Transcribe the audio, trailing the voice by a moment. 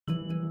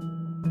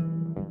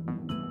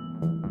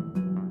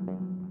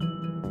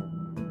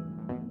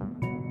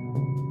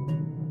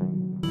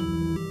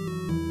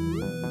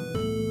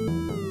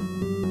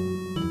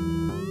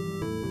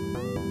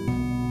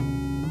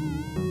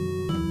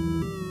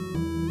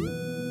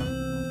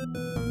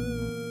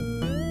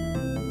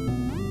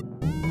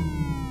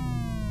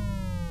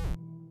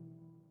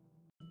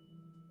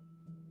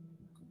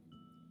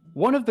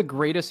One of the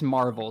greatest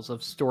marvels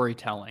of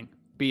storytelling,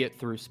 be it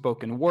through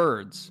spoken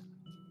words,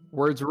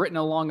 words written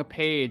along a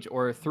page,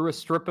 or through a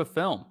strip of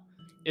film,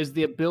 is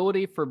the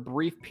ability for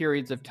brief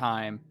periods of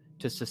time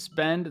to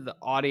suspend the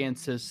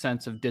audience's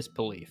sense of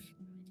disbelief.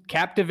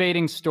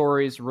 Captivating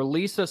stories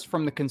release us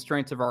from the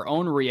constraints of our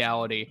own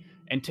reality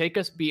and take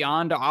us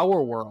beyond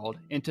our world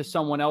into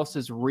someone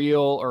else's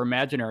real or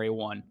imaginary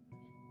one.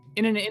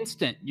 In an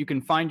instant, you can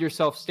find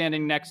yourself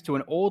standing next to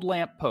an old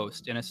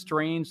lamppost in a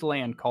strange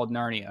land called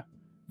Narnia,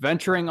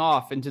 venturing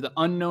off into the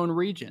unknown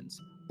regions,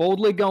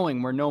 boldly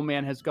going where no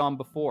man has gone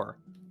before,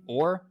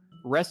 or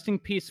resting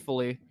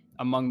peacefully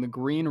among the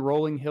green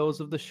rolling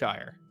hills of the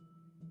Shire.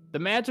 The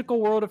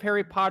magical world of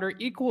Harry Potter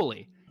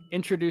equally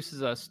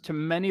introduces us to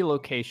many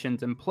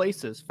locations and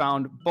places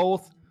found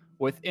both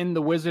within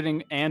the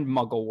wizarding and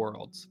muggle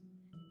worlds.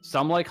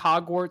 Some like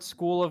Hogwarts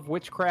School of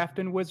Witchcraft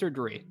and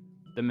Wizardry,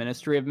 the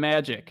Ministry of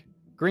Magic,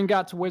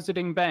 Gringotts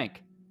Wizarding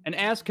Bank, and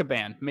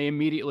Azkaban may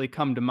immediately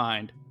come to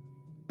mind.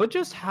 But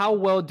just how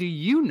well do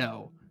you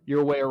know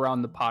your way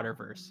around the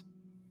Potterverse?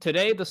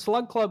 Today, the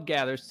Slug Club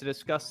gathers to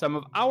discuss some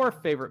of our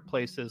favorite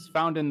places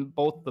found in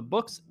both the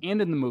books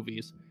and in the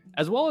movies,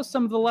 as well as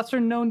some of the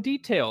lesser-known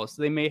details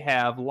they may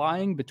have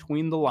lying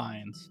between the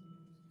lines.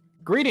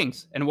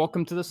 Greetings, and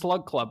welcome to the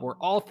Slug Club, where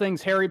all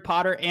things Harry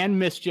Potter and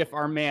mischief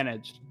are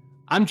managed.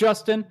 I'm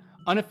Justin,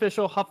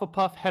 unofficial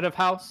Hufflepuff head of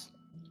house.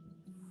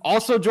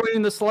 Also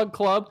joining the Slug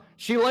Club,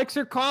 she likes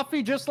her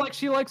coffee just like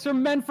she likes her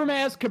men from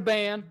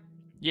Azkaban.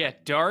 Yeah,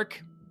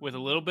 dark with a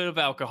little bit of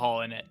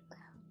alcohol in it.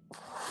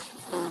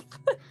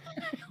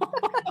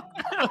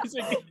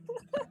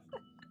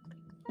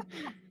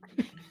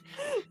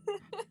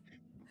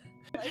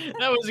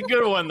 That was a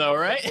good one, though,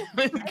 right?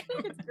 I think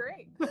it's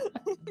great.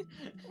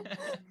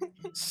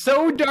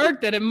 So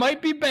dark that it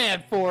might be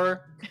bad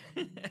for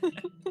her.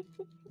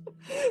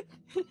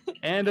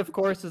 And of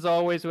course, as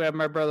always, we have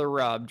my brother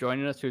Rob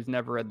joining us, who's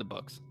never read the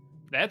books.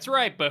 That's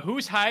right, but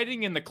who's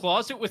hiding in the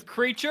closet with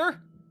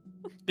Creature?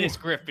 This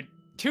Griffin.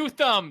 2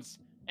 thumbs,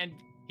 and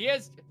he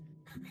has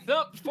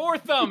 4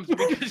 thumbs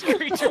because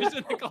Creature's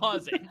in the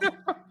closet.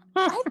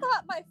 I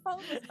thought my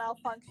phone was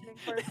malfunctioning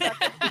for a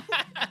second.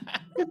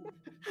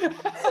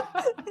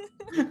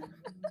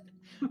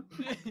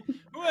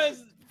 Who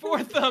has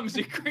 4 thumbs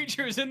and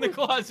Creature's in the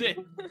closet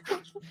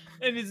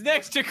and is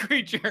next to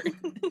Creature?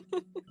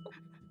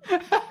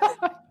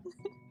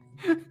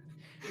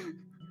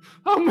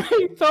 How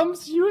many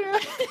thumbs do you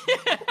have?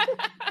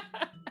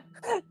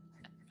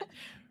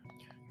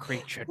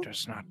 Creature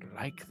does not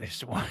like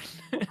this one.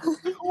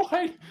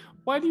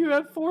 Why do you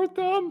have 4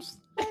 thumbs?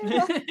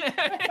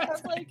 I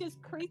was like, is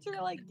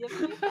Creature like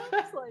giving me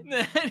thumbs?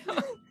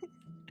 Like...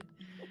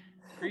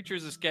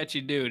 Creature's a sketchy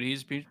dude.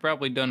 He's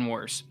probably done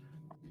worse.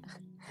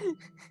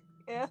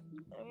 Yeah,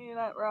 I mean, you're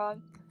not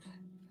wrong.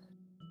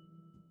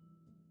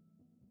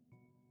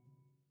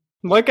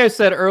 Like I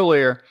said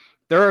earlier,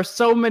 there are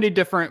so many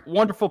different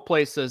wonderful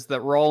places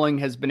that Rowling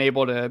has been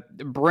able to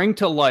bring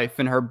to life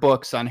in her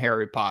books on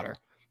Harry Potter.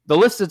 The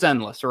list is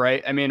endless,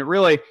 right? I mean,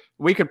 really,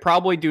 we could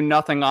probably do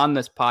nothing on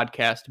this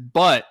podcast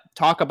but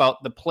talk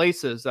about the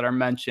places that are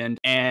mentioned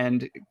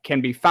and can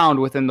be found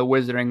within the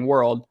wizarding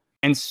world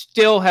and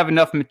still have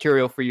enough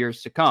material for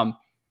years to come.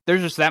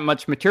 There's just that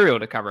much material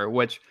to cover,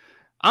 which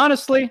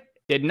honestly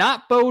did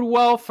not bode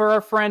well for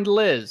our friend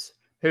Liz,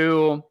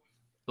 who,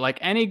 like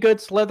any good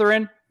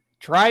Slytherin,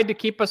 tried to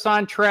keep us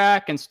on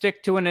track and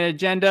stick to an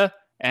agenda,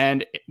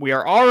 and we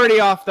are already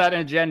off that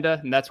agenda,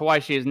 and that's why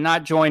she is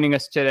not joining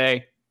us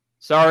today.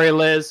 Sorry,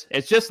 Liz.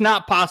 It's just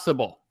not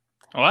possible.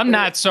 Oh, I'm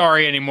not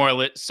sorry anymore,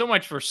 Liz. So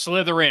much for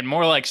Slytherin,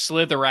 more like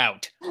Slither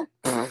out.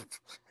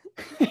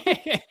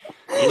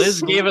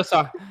 Liz gave us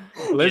a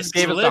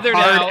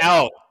hard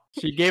out.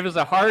 She gave us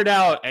a hard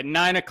out at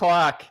 9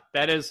 o'clock.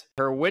 That is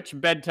her witch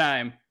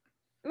bedtime.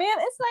 Man,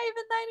 it's not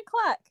even 9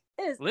 o'clock.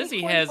 It is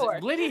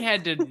Liddy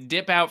had to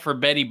dip out for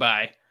Betty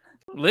Bye.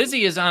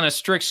 Lizzie is on a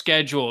strict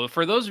schedule.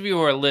 For those of you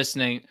who are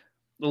listening,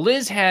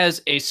 Liz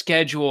has a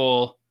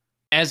schedule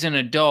as an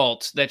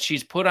adult that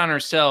she's put on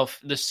herself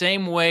the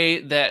same way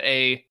that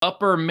a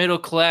upper middle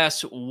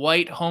class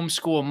white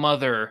homeschool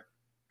mother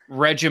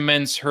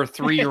regiments her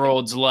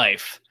 3-year-old's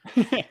life.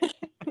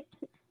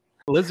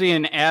 Lizzie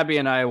and Abby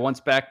and I once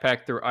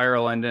backpacked through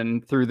Ireland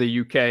and through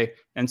the UK,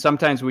 and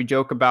sometimes we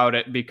joke about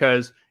it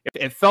because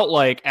it felt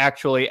like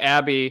actually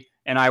Abby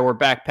and I were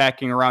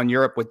backpacking around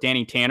Europe with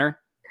Danny Tanner.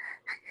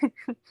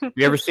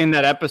 You ever seen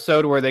that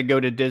episode where they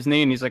go to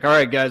Disney and he's like, all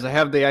right, guys, I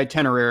have the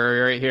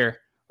itinerary right here.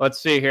 Let's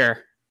see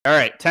here. All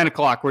right, 10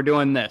 o'clock, we're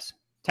doing this.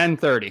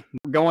 10:30,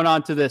 we're going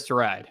on to this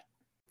ride.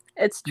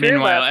 It's true.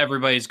 Meanwhile,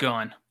 everybody's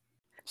gone.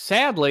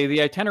 Sadly,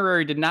 the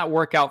itinerary did not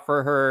work out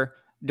for her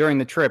during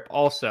the trip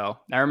also.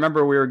 I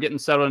remember we were getting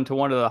settled into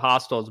one of the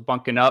hostels,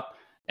 bunking up,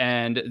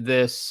 and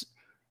this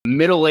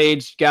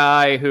middle-aged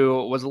guy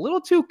who was a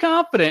little too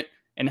confident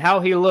in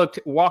how he looked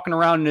walking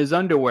around in his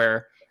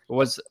underwear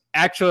was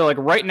actually like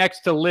right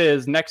next to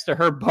Liz, next to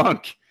her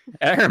bunk.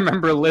 And I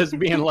remember Liz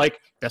being like,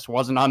 this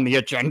wasn't on the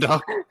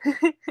agenda.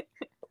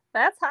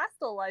 That's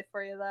hostile life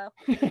for you,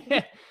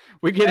 though.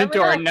 We get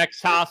into our Never know.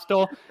 next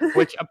hostel,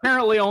 which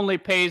apparently only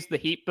pays the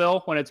heat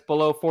bill when it's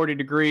below 40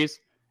 degrees.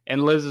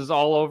 And Liz is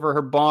all over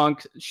her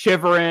bunk,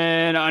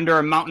 shivering under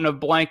a mountain of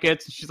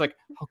blankets. And she's like,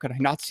 how could I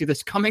not see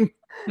this coming?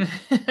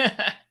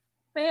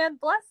 Man,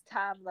 bless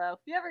Tom, though. If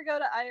you ever go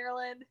to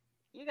Ireland,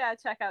 you got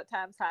to check out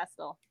Tom's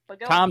Hostel. But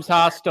go Tom's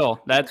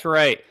Hostel. That's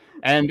right.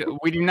 And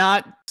we do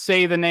not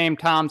say the name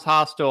Tom's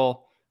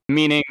Hostel,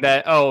 meaning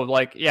that, oh,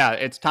 like, yeah,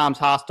 it's Tom's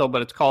Hostel,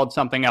 but it's called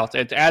something else.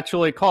 It's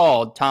actually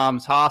called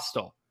Tom's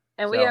Hostel.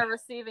 And So- we are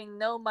receiving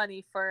no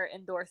money for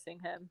endorsing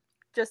him.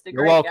 Just a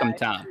You're great welcome, guy.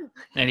 Tom.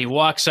 And he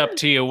walks up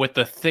to you with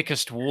the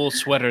thickest wool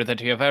sweater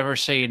that you have ever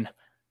seen.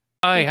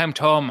 Hi, I'm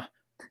Tom.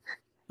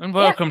 And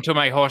welcome to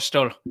my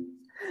hostel.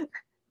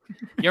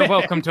 You're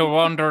welcome to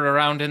wander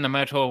around in the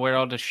meadow where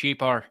all the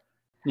sheep are.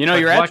 You know, But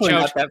you're watch actually out.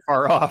 not that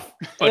far off.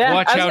 But Yeah,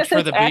 watch I was out gonna say for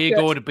it's the big accurate.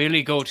 old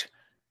billy goat.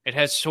 It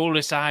has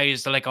soulless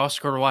eyes like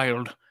Oscar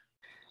Wilde.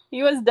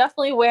 He was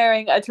definitely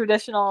wearing a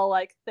traditional,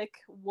 like, thick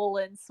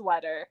woolen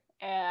sweater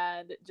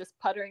and just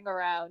puttering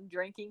around,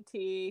 drinking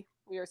tea.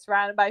 We were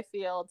surrounded by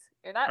fields.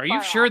 You're not Are you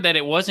far sure off. that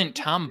it wasn't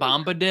Tom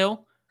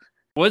Bombadil?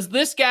 Was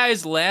this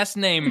guy's last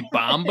name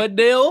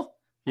Bombadil?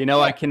 You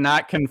know, I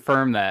cannot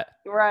confirm that.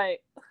 Right.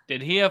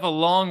 Did he have a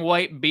long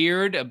white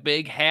beard, a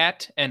big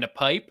hat, and a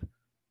pipe?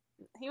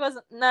 He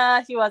wasn't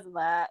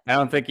that. I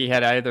don't think he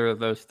had either of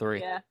those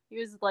three. Yeah. He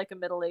was like a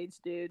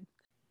middle-aged dude.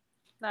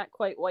 Not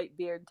quite white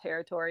beard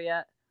territory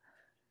yet.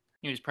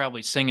 He was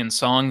probably singing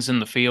songs in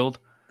the field.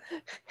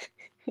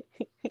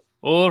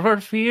 Over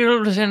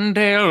fields and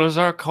dales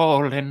are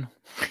calling.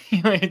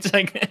 It's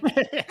like,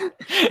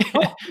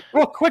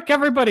 Well, quick,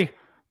 everybody.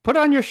 Put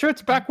on your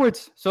shirts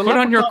backwards. So put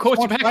on your leprechauns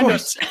coats won't find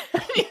us.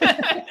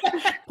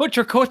 backwards. Put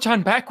your coats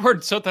on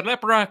backwards so the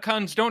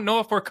leprechauns don't know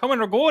if we're coming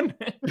or going.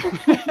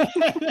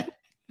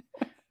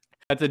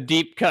 That's a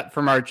deep cut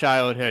from our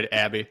childhood,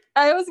 Abby.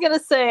 I was gonna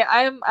say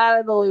I'm out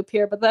of the loop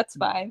here, but that's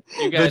fine.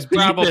 You guys The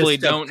probably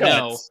deepest of don't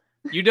know. cuts.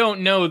 You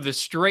don't know the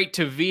straight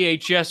to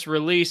VHS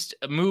released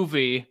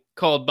movie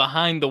called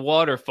Behind the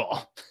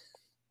Waterfall.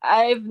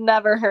 I've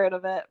never heard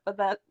of it,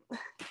 but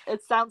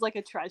it sounds like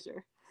a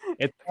treasure.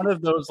 It's one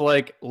of those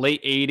like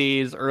late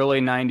 80s,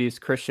 early 90s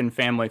Christian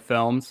family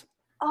films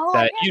Oh,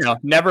 that, yeah. you know,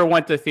 never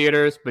went to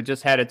theaters, but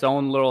just had its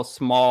own little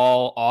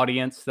small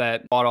audience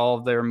that bought all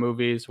of their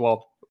movies.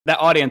 Well, that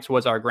audience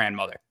was our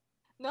grandmother.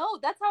 No,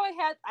 that's how I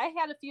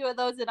had a few of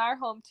those in our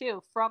home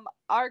too, from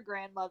our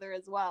grandmother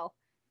as well.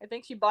 I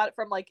think she bought it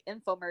from like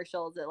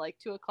infomercials at like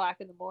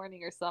 2:00 in the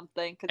morning or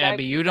something.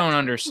 Abby, you don't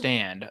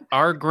understand.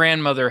 Our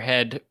grandmother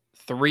had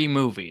 3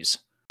 movies.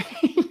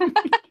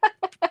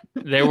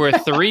 There were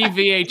 3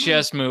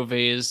 VHS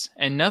movies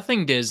and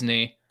nothing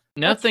Disney,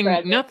 nothing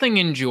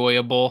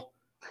enjoyable.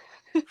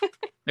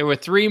 There were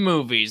 3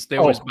 movies.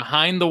 There was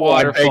Behind the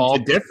Waterfall. I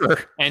beg to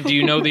differ. And do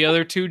you know the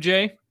other 2,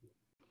 Jay?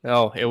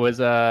 Oh, it was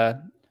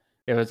a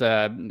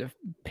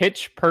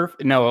Pitch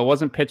Perfect. No, it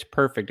wasn't Pitch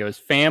Perfect. It was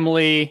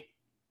Family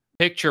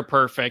Picture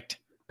Perfect.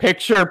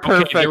 Picture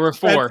Perfect. Okay, there were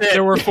 4. That's it.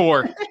 There were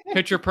 4.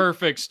 Picture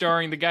Perfect,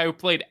 starring the guy who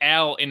played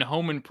Al in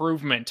Home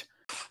Improvement.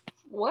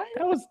 What?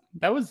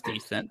 That was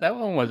decent. That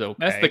one was okay.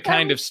 That's the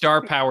kind of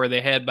star power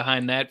they had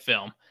behind that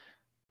film.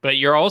 But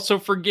you're also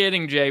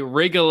forgetting, Jay,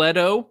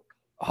 Rigoletto.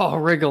 Oh,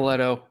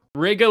 Rigoletto.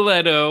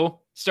 Rigoletto,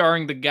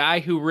 starring the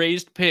guy who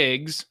raised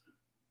pigs,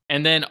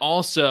 and then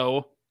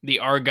also the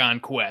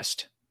Argon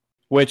Quest.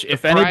 Which,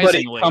 if anybody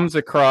Surprisingly. comes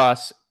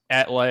across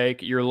at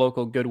like your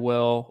local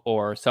Goodwill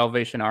or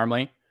Salvation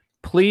Army,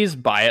 please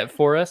buy it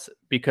for us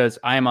because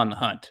I am on the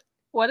hunt.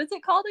 What is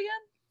it called again?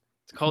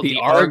 It's called The the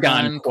Argon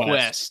Argon Quest.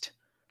 Quest.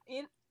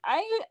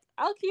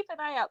 I'll keep an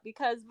eye out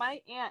because my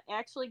aunt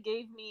actually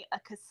gave me a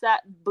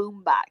cassette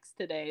boombox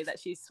today that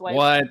she swiped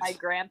What? from my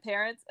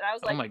grandparents, and I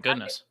was like, Oh my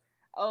goodness.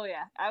 oh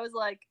yeah, I was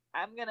like,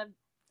 I'm gonna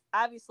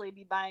obviously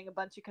be buying a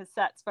bunch of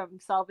cassettes from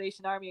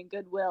Salvation Army and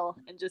Goodwill,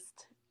 and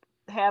just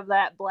have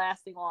that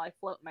blasting while I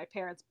float in my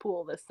parents'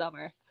 pool this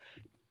summer.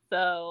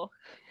 So,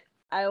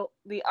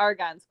 the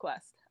Argon's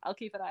Quest. I'll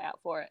keep an eye out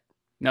for it.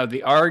 No,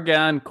 the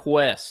Argon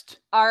Quest.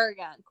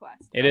 Argon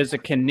Quest. It is a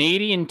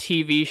Canadian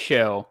TV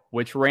show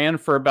which ran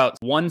for about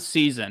 1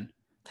 season.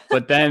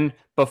 But then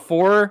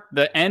before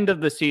the end of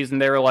the season,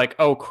 they were like,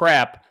 oh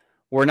crap,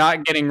 we're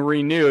not getting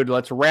renewed.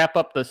 Let's wrap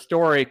up the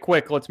story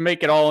quick. Let's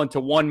make it all into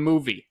one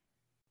movie.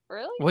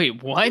 Really?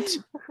 Wait, what?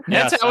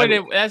 Yes,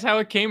 That's how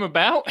it came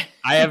about?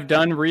 I have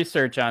done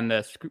research on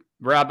this.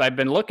 Rob, I've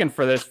been looking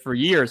for this for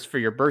years for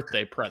your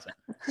birthday present.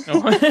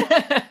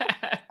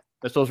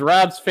 This was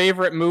Rob's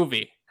favorite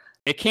movie.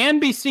 It can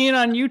be seen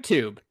on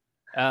YouTube.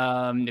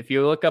 If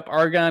you look up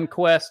Argon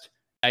Quest,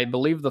 I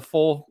believe the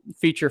full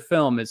feature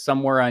film is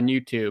somewhere on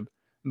YouTube.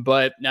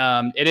 But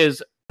it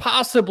is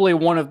possibly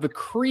one of the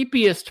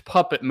creepiest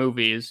puppet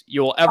movies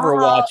you'll ever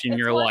watch in it's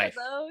your one life.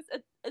 of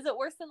those. Is it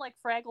worse than like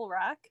Fraggle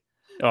Rock?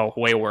 Oh,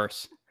 way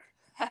worse.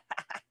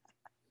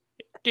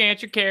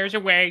 Dance your cares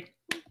away.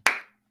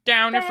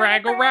 Down to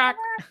Fraggle Rock.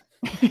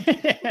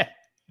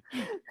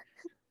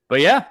 But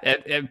yeah,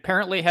 it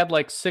apparently had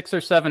like 6 or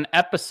 7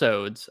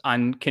 episodes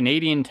on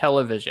Canadian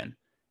television.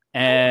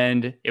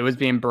 and it was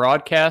being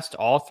broadcast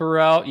all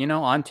throughout,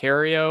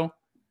 Ontario,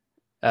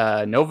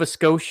 Nova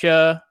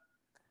Scotia,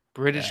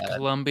 British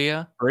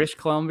Columbia,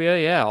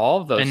 yeah,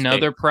 all of those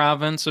another states.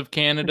 province of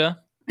Canada.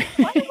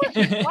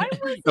 Why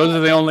was Those are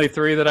the only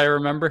 3 that I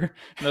remember.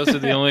 Those are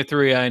the only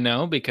 3 I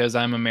know because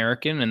I'm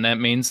American, and that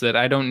means that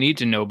I don't need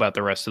to know about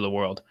the rest of the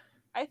world.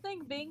 I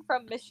think being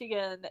from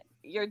Michigan,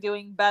 you're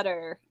doing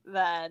better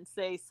than,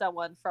 say,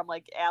 someone from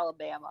like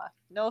Alabama.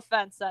 No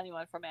offense to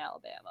anyone from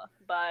Alabama,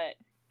 but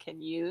can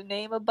you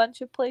name a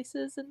bunch of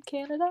places in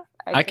Canada?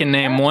 I can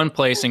name one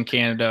place in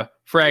Canada,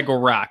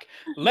 Fraggle Rock.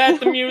 Let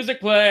the music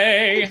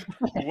play.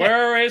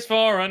 Worries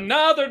for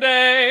another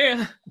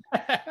day.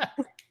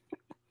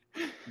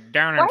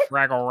 Down in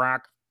Fraggle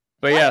Rock.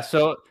 But yeah,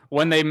 so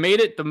when they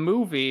made it the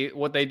movie,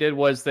 what they did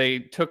was they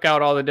took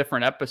out all the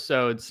different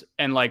episodes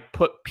and like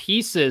put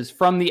pieces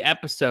from the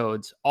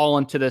episodes all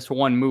into this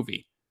one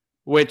movie,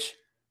 which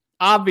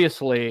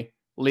obviously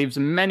leaves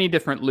many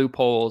different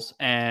loopholes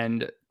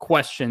and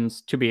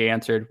questions to be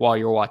answered while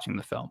you're watching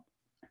the film.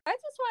 I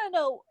just want to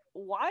know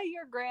why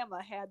your grandma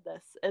had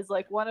this as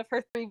like one of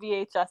her 3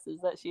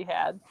 VHSs that she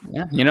had.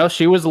 Yeah,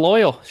 she was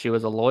loyal. She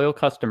was a loyal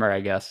customer, I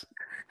guess.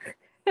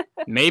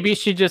 Maybe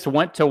she just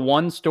went to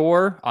one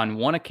store on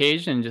one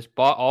occasion and just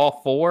bought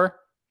all 4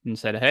 and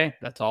said, "Hey,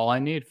 that's all I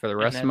need for the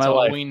rest of my life."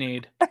 That's all we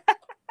need.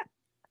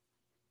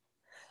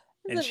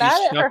 And she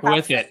that stuck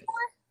with it. Anymore?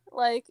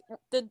 Like,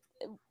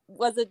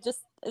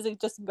 is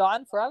it just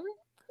gone forever?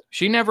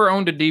 She never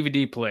owned a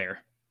DVD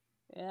player.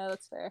 Yeah,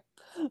 that's fair.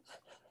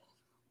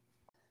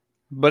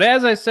 But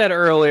as I said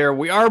earlier,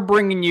 we are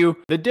bringing you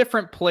the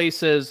different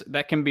places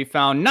that can be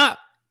found not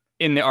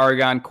in the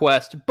Argon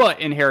Quest,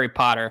 but in Harry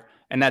Potter.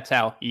 And that's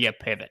how you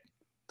pivot.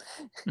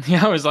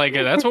 Yeah, I was like,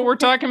 that's what we're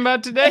talking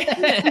about today?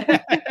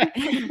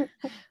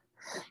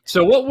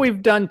 So what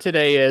we've done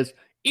today is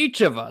each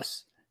of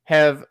us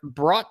have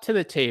brought to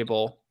the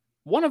table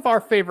one of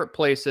our favorite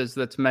places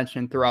that's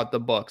mentioned throughout the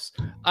books.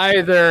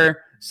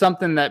 Either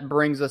something that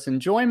brings us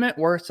enjoyment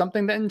or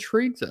something that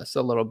intrigues us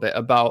a little bit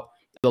about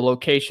the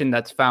location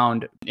that's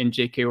found in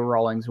J.K.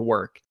 Rowling's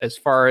work, as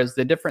far as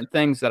the different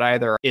things that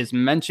either is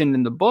mentioned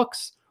in the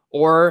books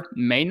or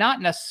may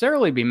not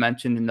necessarily be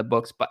mentioned in the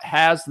books, but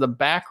has the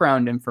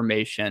background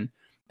information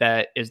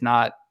that is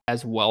not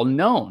as well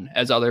known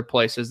as other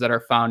places that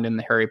are found in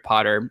the Harry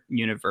Potter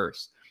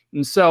universe.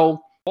 And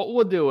so what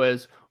we'll do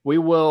is we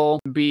will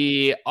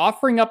be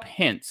offering up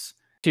hints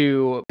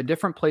to the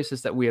different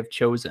places that we have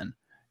chosen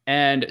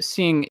and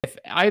seeing if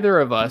either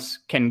of us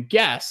can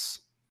guess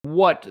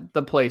what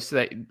the place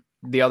that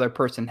the other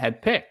person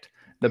had picked.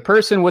 The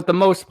person with the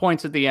most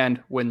points at the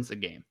end wins the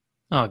game.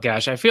 Oh,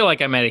 gosh, I feel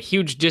like I'm at a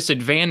huge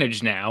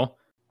disadvantage now.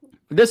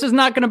 This is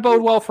not going to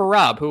bode well for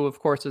Rob, who, of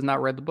course, has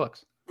not read the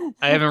books.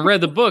 I haven't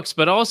read the books,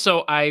 but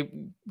also I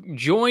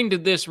joined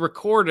this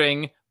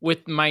recording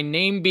with my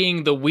name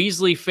being the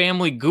Weasley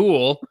family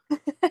ghoul.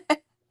 I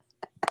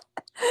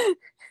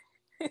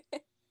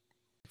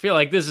feel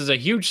like this is a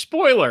huge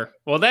spoiler.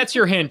 Well, that's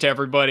your hint,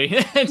 everybody.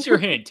 That's your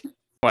hint.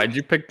 Why'd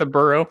you pick the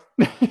burrow?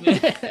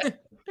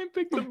 I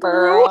picked the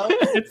burrow.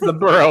 It's the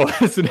burrow,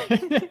 isn't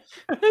it?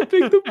 I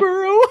picked the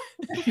burrow.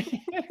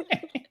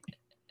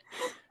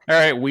 All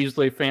right,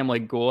 Weasley family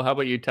ghoul. How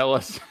about you tell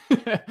us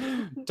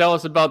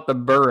about the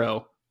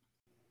burrow?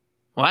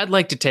 Well, I'd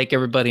like to take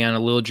everybody on a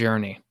little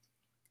journey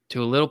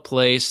to a little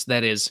place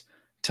that is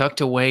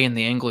tucked away in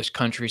the English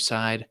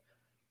countryside,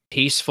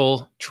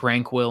 peaceful,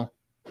 tranquil.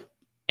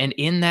 And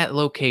in that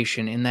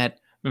location, in that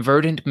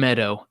verdant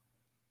meadow,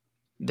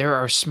 there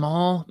are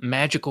small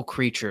magical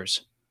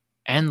creatures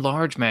and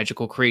large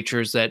magical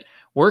creatures that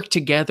work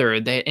together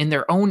in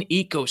their own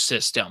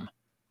ecosystem.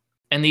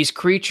 And these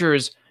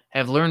creatures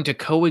have learned to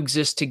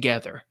coexist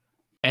together.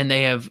 And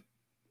they have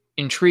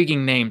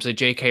intriguing names that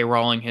J.K.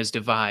 Rowling has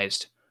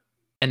devised.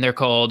 And they're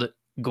called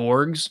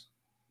Gorgs,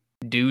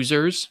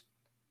 Doozers,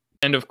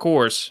 and of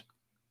course,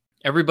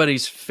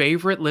 everybody's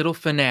favorite little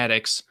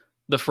fanatics,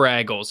 the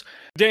Fraggles.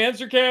 Dance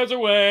your cares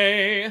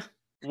away.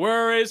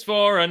 Worries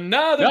for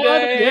another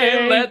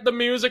day. Let the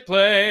music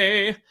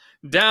play.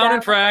 Down in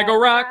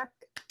Fraggle Rock.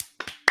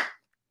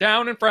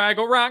 Down in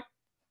Fraggle Rock.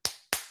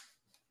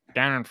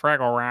 Down in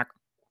Fraggle Rock.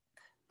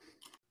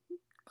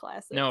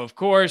 Classic. No, of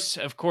course,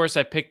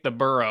 I picked the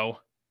burrow.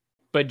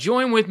 But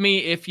join with me,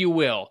 if you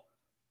will.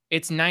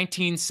 It's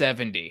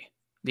 1970,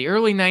 the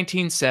early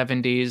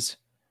 1970s,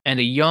 and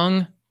a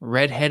young,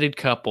 red-headed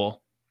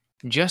couple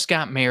just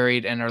got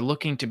married and are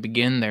looking to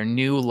begin their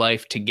new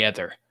life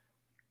together.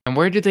 And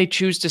where did they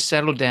choose to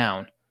settle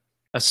down?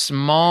 A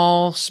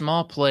small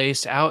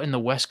place out in the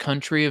west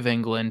country of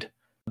England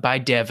by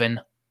Devon,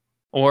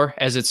 or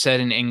as it's said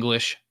in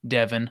English,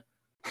 Devon.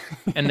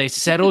 And they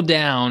settled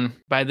down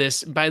by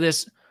this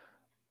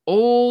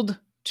old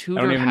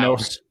Tudor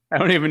house. I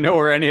don't even know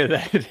where any of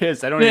that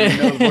is. I don't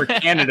even know where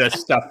Canada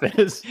stuff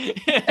is.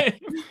 I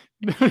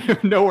don't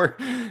even know where.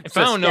 If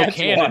I don't know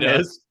Canada,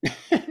 is.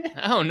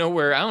 I don't know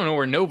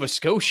where Nova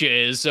Scotia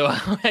is. So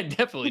I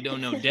definitely don't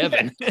know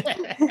Devon.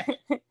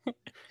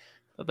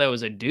 Thought that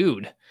was a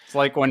dude. It's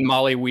like when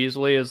Molly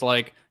Weasley is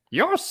like,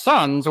 Your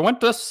sons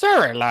went to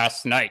Surrey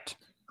last night.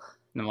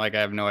 And I'm like, I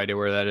have no idea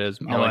where that is,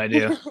 Molly. No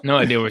idea. No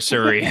idea where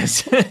Surrey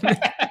is.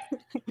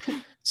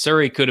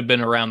 Surrey could have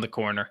been around the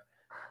corner.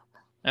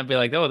 I'd be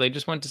like, oh, they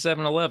just went to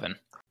 7-Eleven.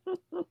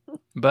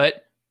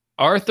 But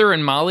Arthur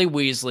and Molly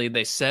Weasley,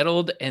 they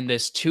settled in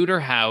this Tudor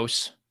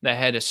house that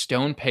had a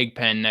stone pig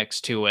pen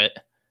next to it,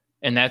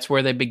 and that's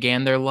where they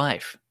began their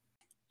life.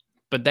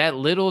 But that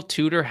little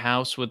Tudor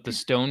house with the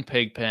stone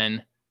pig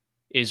pen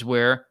is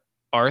where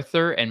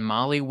Arthur and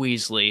Molly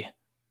Weasley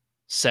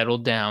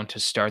settled down to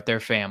start their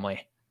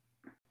family.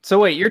 So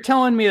wait, you're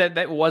telling me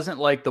that wasn't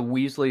like the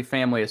Weasley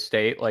family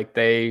estate? Like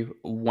they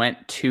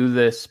went to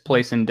this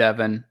place in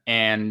Devon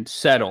and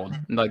settled?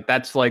 Like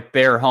that's like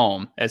their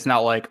home. It's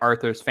not like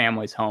Arthur's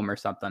family's home or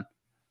something.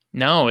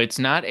 No, it's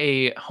not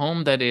a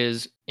home that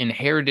is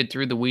inherited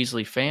through the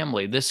Weasley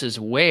family. This is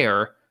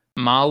where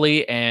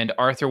Molly and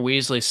Arthur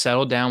Weasley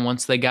settled down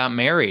once they got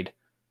married.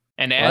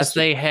 And as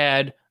they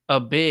had a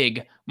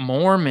big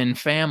Mormon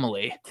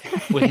family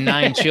with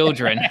 9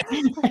 children.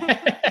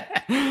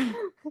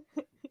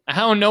 I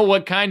don't know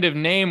what kind of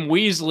name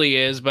Weasley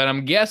is, but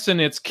I'm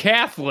guessing it's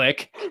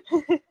Catholic.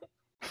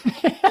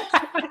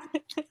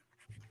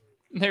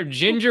 They're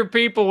ginger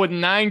people with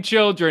 9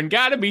 children.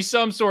 Gotta be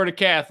some sort of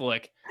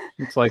Catholic.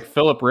 It's like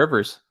Philip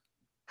Rivers.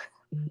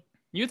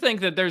 You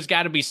think that there's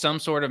got to be some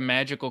sort of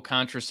magical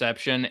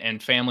contraception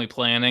and family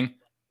planning?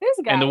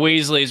 And the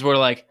Weasleys were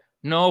like,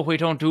 no, we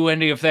don't do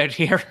any of that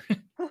here.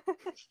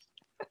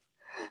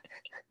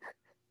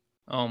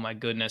 Oh my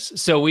goodness.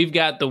 So we've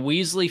got the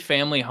Weasley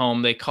family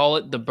home. They call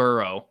it the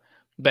Burrow.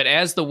 But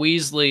as the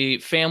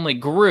Weasley family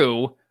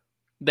grew,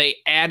 they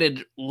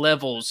added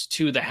levels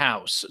to the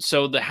house.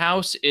 So the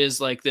house is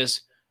like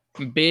this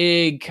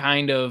big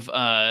kind of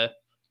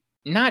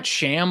not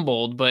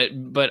shambled,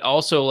 but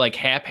also like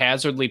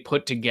haphazardly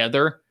put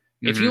together.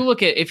 Mm-hmm.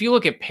 If you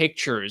look at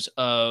pictures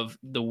of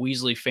the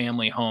Weasley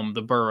family home,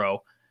 the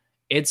Burrow,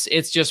 it's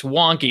just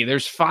wonky.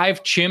 There's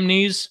 5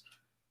 chimneys.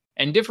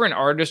 And different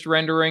artist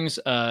renderings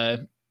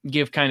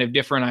give kind of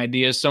different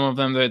ideas. Some of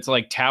them that's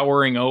like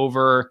towering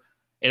over.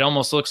 It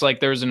almost looks like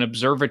there's an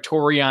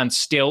observatory on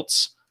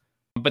stilts.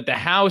 But the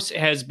house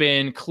has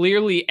been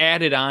clearly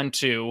added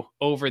onto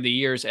over the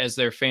years as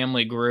their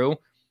family grew,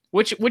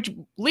 which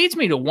leads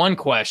me to one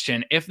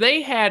question. If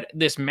they had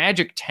this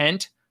magic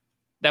tent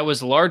that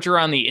was larger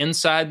on the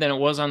inside than it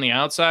was on the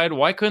outside,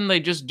 why couldn't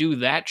they just do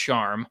that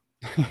charm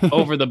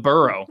over the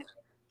Burrow?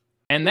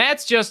 And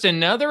that's just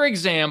another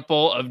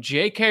example of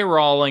J.K.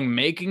 Rowling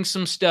making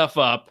some stuff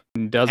up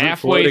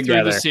halfway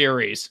through the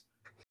series.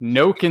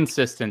 No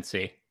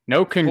consistency.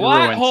 No congruency.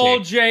 Plot hole,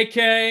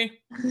 J.K.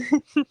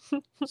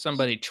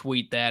 Somebody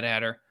tweet that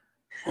at her.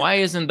 Why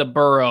isn't the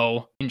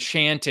Burrow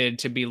enchanted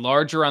to be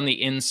larger on the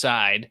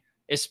inside,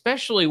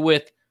 especially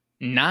with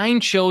 9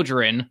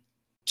 children,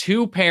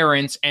 2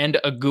 parents, and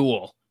a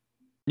ghoul?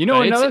 You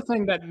know, another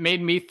thing that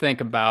made me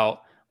think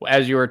about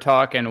as you were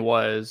talking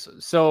was,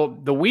 so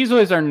the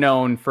Weasleys are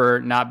known for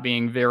not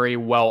being very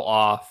well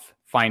off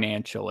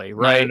financially,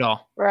 right? Not at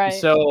all. Right.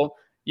 So,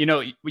 you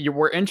know, you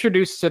were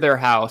introduced to their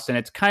house and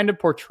it's kind of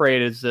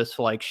portrayed as this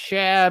like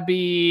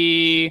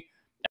shabby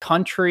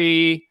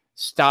country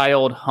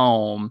styled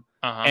home.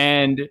 Uh-huh.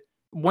 And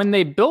when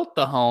they built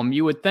the home,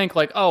 you would think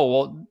like, oh,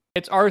 well,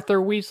 it's Arthur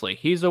Weasley.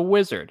 He's a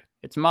wizard.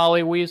 It's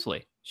Molly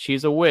Weasley.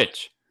 She's a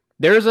witch.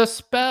 There's a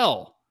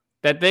spell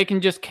that they can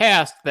just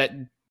cast that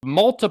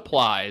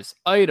multiplies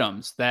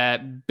items,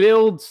 that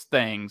builds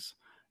things.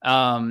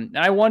 And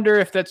I wonder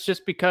if that's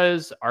just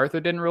because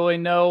Arthur didn't really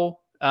know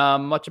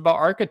much about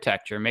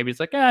architecture. Maybe it's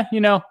like, you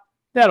know,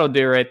 that'll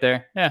do right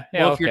there. Yeah.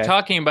 Well, if you're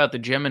talking about the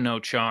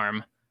Gemino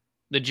charm,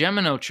 the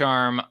Gemino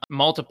charm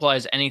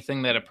multiplies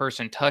anything that a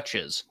person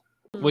touches,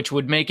 which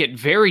would make it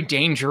very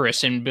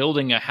dangerous in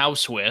building a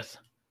house with.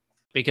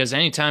 Because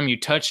anytime you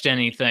touched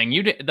anything,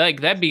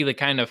 that'd be the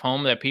kind of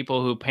home that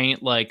people who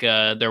paint like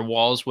their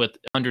walls with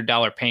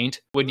 $100 paint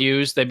would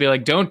use. They'd be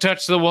like, "Don't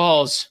touch the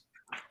walls.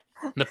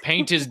 The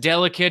paint is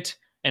delicate,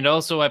 and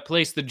also I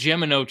place the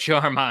Gemino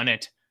charm on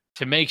it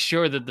to make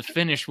sure that the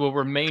finish will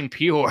remain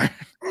pure."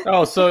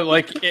 Oh, so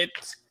like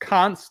it's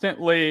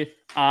constantly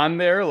on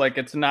there, like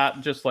it's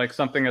not just like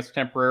something that's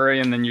temporary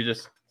and then you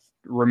just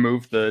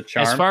remove the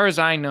charm? As far as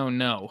I know,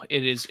 no.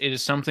 It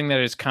is something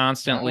that is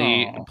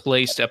constantly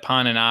placed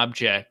upon an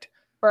object.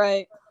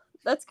 Right.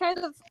 That's kind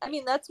of, I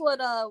mean, that's what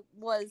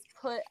was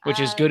put Which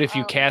is good if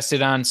you cast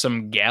it on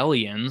some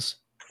galleons.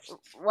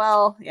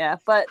 Well, yeah,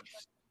 but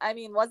I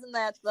mean, wasn't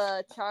that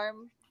the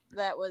charm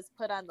that was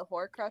put on the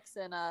Horcrux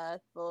in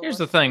Here's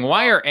the thing.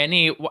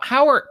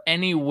 How are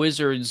any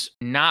wizards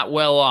not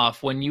well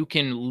off when you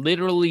can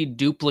literally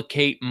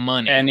duplicate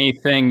money?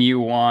 Anything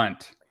you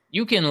want.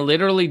 You can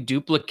literally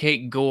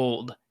duplicate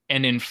gold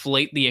and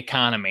inflate the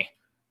economy.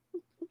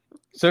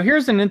 So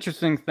here's an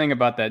interesting thing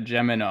about that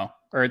Gemino,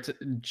 or it's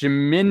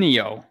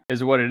Geminio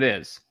is what it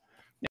is.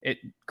 It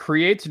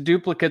creates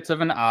duplicates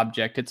of an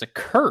object. It's a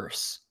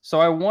curse. So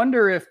I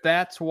wonder if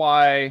that's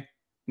why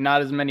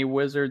not as many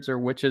wizards or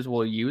witches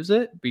will use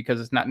it,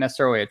 because it's not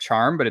necessarily a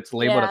charm, but it's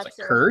labeled as a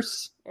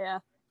curse. Yeah.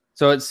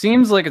 So it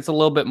seems like it's a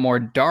little bit more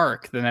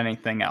dark than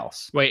anything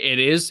else. Wait, it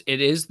is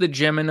the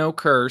Gemino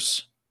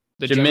curse.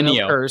 The Geminio.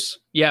 Gemino curse.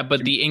 Yeah,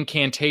 but the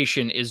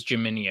incantation is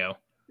Geminio.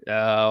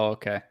 Oh,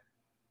 okay.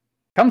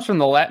 Comes from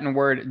the Latin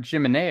word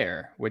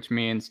geminare, which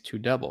means to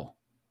double.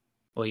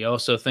 Well, you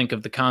also think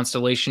of the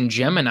constellation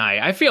Gemini.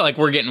 I feel like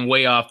we're getting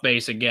way off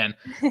base again.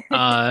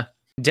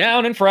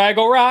 Down in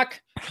Fraggle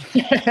Rock.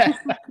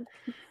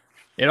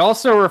 It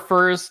also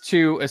refers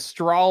to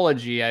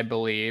astrology, I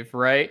believe,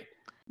 right?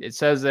 It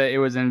says that it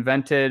was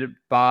invented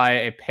by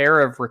a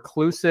pair of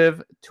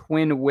reclusive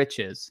twin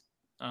witches.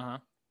 Uh-huh.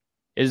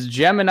 Is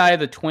Gemini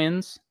the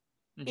twins?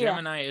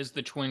 Gemini is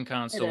the twin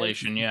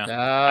constellation, yeah.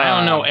 Ah. I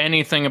don't know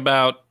anything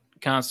about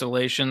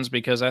constellations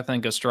because I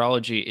think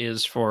astrology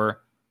is for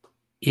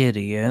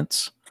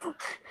idiots.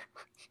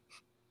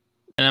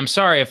 And I'm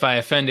sorry if I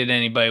offended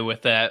anybody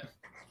with that,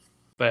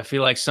 but I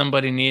feel like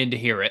somebody needed to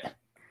hear it.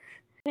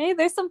 Hey,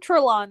 there's some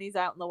Trelawneys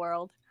out in the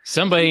world.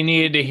 Somebody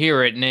needed to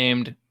hear it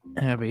named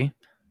Abby.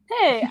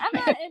 Hey,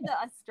 I'm not into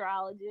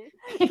astrology.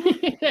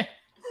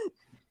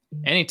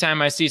 Anytime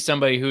I see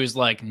somebody who's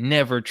like,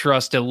 never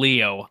trust a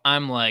Leo,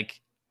 I'm like,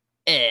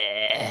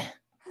 eh.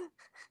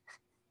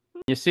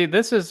 You see,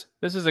 this is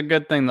a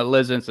good thing that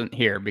Liz isn't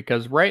here,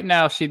 because right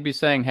now she'd be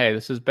saying, hey,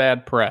 this is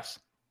bad press.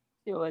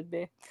 It would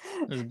be.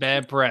 This is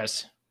bad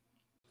press.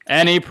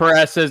 Any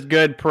press is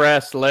good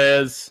press,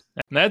 Liz.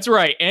 That's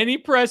right. Any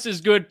press is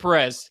good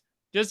press.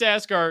 Just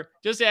ask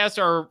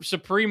our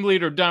Supreme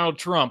Leader Donald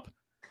Trump.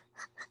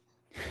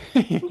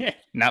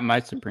 Not my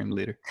Supreme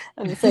Leader.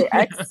 I'm gonna say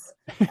X.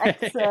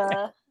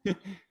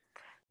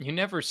 You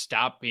never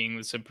stop being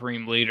the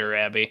Supreme Leader,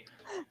 Abby.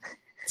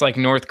 It's like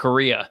North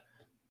Korea.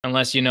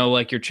 Unless,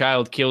 like your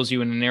child kills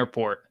you in an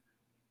airport.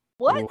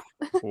 What?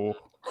 Ooh.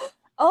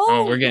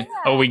 Oh, we're getting.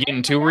 yeah. Oh, we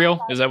getting too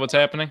real? Is that what's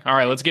happening? All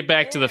right, let's get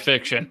back to the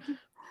fiction.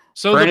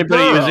 So for the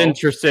anybody who's burrow-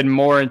 interested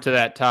more into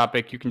that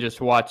topic, you can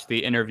just watch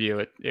the interview.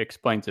 It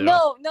explains it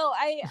all. No,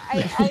 I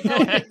know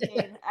what you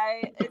mean.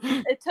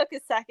 It took a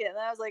second, and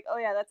I was like, oh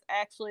yeah, that's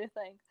actually a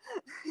thing.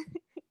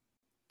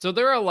 So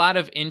there are a lot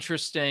of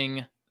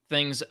interesting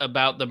things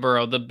about the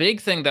burrow. The big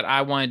thing that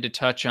I wanted to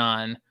touch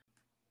on,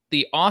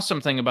 the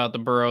awesome thing about the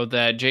burrow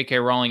that J.K.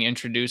 Rowling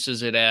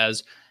introduces it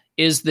as,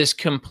 is this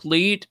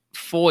complete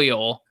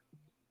foil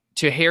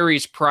to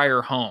Harry's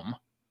prior home.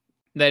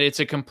 That it's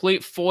a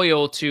complete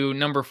foil to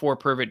number 4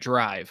 Privet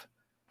Drive,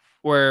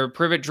 where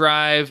Privet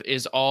Drive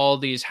is all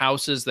these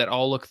houses that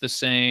all look the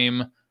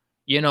same,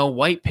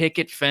 white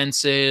picket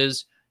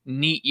fences,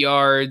 neat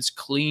yards,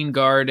 clean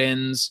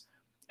gardens.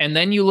 And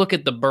then you look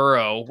at the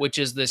burrow, which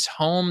is this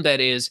home that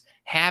is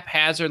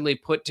haphazardly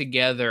put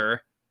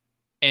together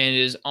and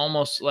is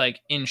almost like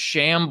in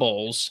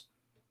shambles.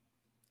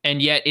 And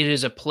yet it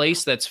is a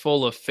place that's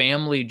full of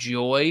family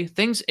joy.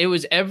 It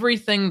was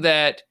everything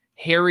that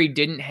Harry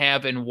didn't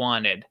have and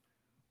wanted.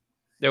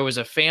 There was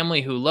a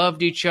family who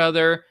loved each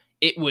other.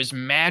 It was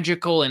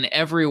magical in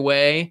every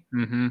way.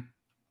 Mm-hmm.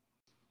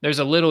 There's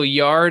a little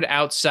yard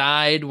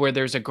outside where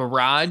there's a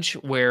garage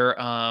where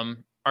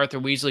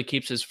Arthur Weasley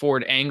keeps his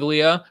Ford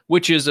Anglia,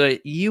 which is a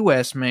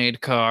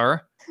U.S.-made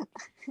car.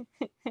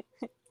 Do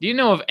you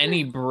know of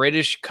any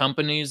British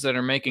companies that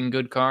are making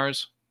good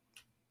cars?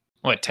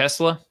 What,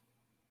 Tesla?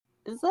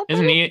 Is that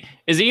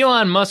Is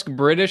Elon Musk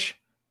British?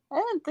 I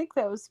didn't think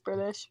that was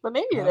British, but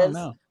maybe it I don't is.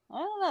 know. I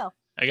don't know.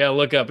 I gotta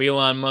look up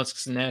Elon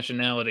Musk's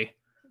nationality.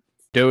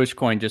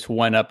 Dogecoin just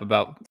went up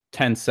about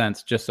 10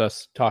 cents, just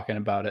us talking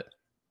about it.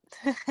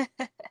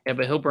 Yeah,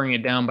 but he'll bring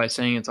it down by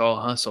saying it's all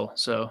hustle.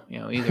 So,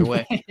 either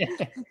way.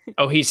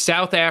 Oh, he's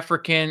South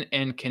African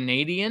and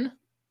Canadian?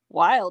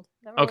 Wild.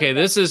 Never Okay, heard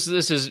this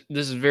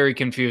is very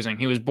confusing.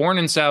 He was born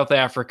in South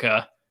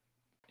Africa.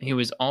 He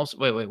was also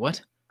wait,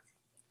 what?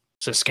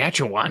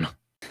 Saskatchewan.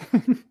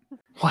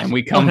 And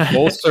we come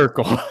full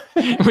circle.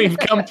 We've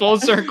come full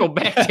circle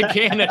back to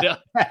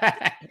Canada.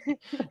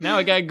 Now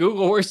I gotta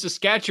Google where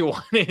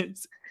Saskatchewan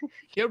is.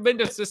 You've been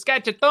to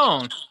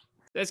Saskatchewan?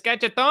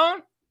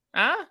 Saskatchewan?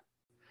 Huh?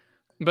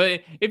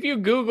 But if you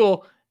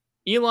Google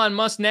Elon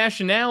Musk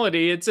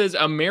nationality, it says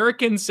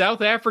American,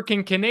 South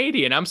African,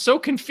 Canadian. I'm so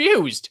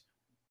confused.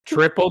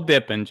 Triple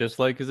dipping, just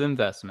like his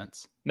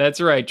investments. That's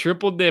right.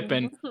 Triple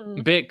dipping.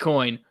 Mhm.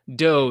 Bitcoin,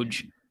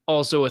 Doge,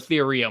 also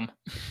Ethereum.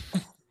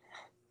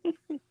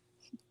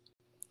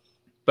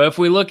 But if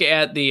we look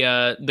at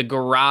the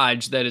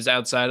garage that is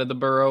outside of the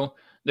burrow,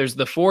 there's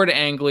the Ford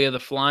Anglia, the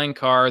flying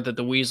car that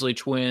the Weasley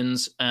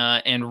twins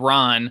and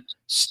Ron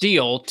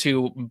steal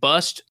to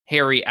bust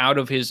Harry out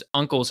of his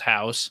uncle's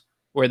house,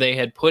 where they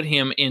had put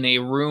him in a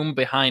room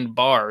behind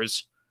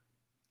bars,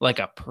 like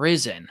a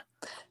prison.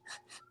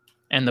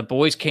 And the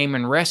boys came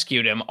and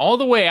rescued him all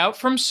the way out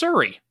from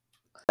Surrey.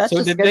 That's So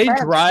just did good they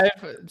friends. drive,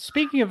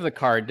 speaking of the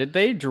car, did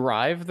they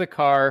drive the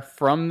car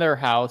from their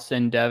house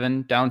in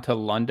Devon down to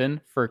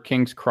London for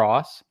King's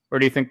Cross? Or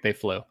do you think they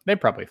flew? They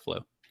probably flew.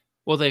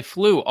 Well, they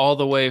flew all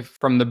the way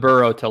From the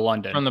borough to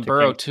London. from the to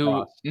borough King's to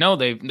Cross. no,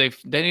 they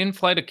didn't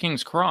fly to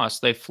King's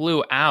Cross. They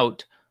flew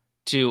out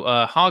to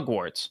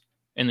Hogwarts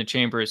in the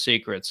Chamber of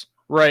Secrets.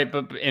 Right,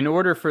 but in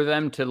order for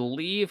them to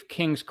leave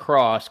King's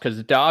Cross,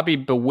 because Dobby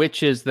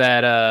bewitches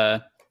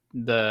that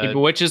He the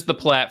bewitches the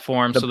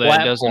platform so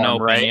that it doesn't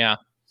platform, open. right? Yeah,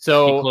 he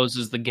So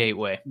closes the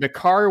gateway. the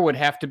car would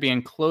have to be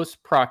in close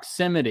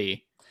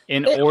proximity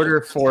in It-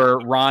 order for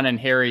Ron and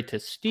Harry to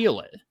steal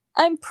it.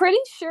 I'm pretty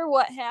sure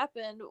what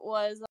happened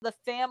was the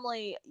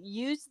family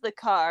used the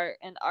car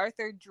and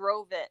Arthur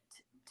drove it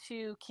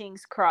to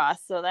King's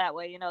Cross so that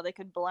way, they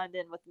could blend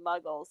in with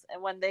Muggles.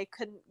 And when they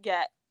couldn't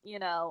get,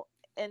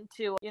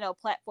 into,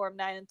 platform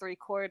 9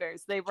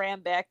 3/4, they ran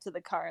back to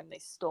the car and they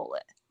stole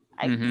it.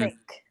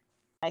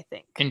 I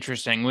think.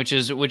 Interesting, which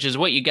is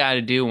what you got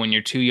to do when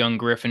you're 2 young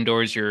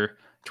Gryffindors. You're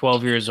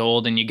 12 years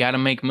old and you got to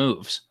make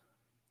moves.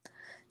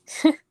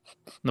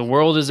 The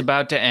world is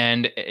about to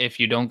end if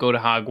you don't go to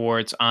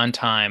Hogwarts on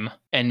time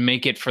and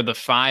make it for the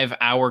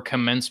 5-hour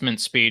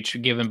commencement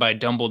speech given by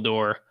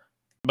Dumbledore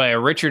by a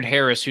Richard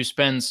Harris who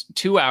spends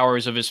 2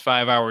 hours of his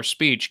 5-hour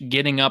speech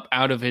getting up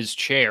out of his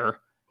chair.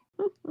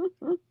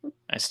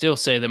 I still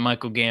say that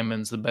Michael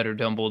Gambon's the better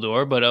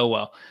Dumbledore, but oh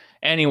well.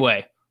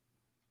 Anyway,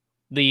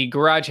 the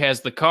garage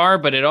has the car,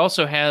 but it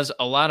also has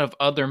a lot of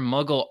other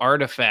Muggle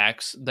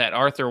artifacts that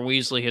Arthur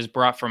Weasley has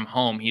brought from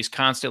home. He's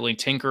constantly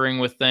tinkering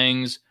with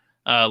things.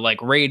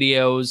 Like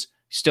radios,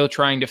 still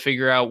trying to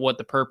figure out what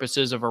the purpose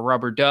is of a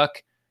rubber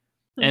duck.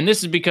 And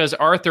this is because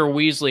Arthur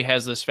Weasley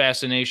has this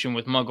fascination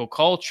with Muggle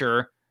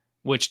culture,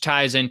 which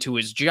ties into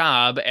his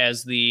job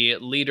as the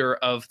leader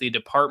of the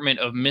Department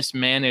of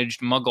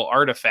Mismanaged Muggle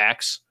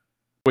Artifacts,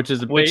 which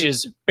is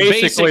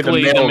basically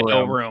the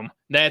mail room.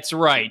 That's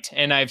right.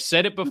 And I've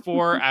said it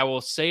before, I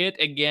will say it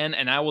again,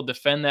 and I will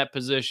defend that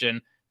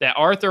position, that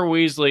Arthur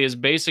Weasley is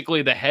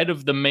basically the head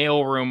of the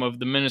mail room of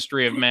the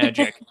Ministry of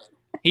Magic.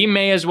 He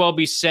may as well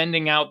be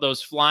sending out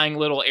those flying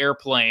little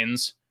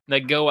airplanes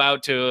that go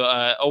out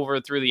to over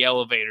through the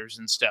elevators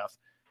and stuff.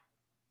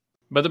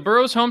 But the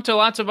burrow's home to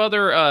lots of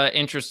other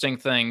interesting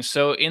things.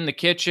 So in the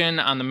kitchen,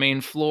 on the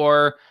main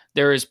floor,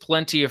 there is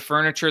plenty of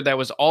furniture that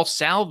was all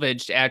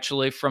salvaged,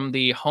 actually, from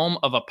the home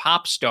of a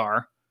pop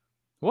star.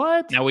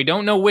 What? Now, we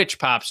don't know which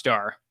pop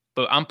star,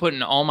 but I'm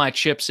putting all my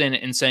chips in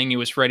it and saying it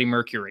was Freddie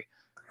Mercury.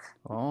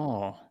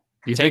 Oh.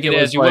 You take it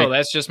as you will.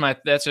 That's just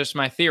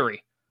my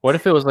theory. What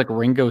if it was like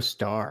Ringo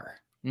Starr?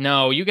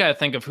 No, you got to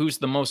think of who's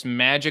the most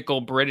magical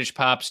British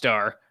pop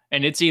star,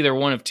 and it's either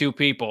one of two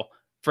people,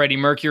 Freddie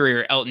Mercury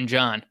or Elton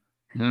John.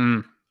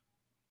 And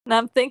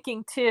I'm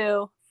thinking,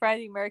 too,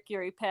 Freddie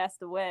Mercury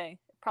passed away.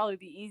 It'd probably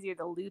be easier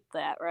to loot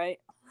that, right?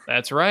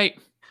 That's right.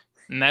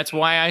 And that's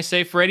why I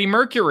say Freddie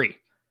Mercury.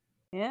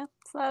 Yeah,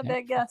 it's not a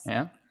bad guess.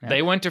 Yeah.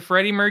 They went to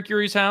Freddie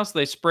Mercury's house,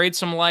 they sprayed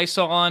some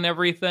Lysol on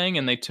everything,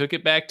 and they took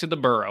it back to the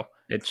burrow.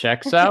 It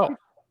checks out.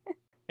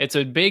 It's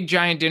a big,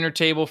 giant dinner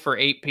table for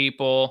 8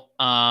 people,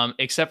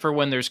 except for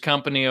when there's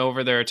company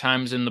over. There are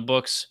times in the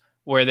books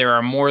where there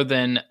are more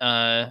than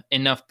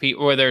enough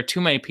people, or there are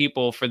too many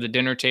people for the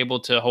dinner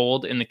table to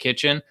hold in the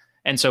kitchen,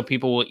 and so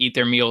people will eat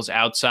their meals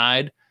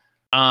outside.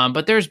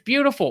 But there's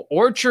beautiful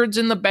orchards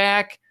in the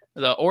back.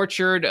 The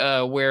orchard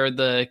where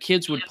the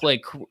kids would play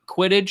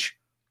Quidditch.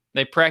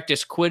 They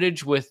practice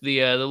Quidditch with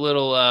the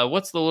little,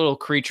 what's the little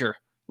creature?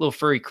 Little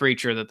furry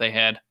creature that they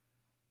had.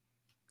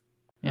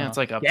 Yeah, it's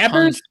like a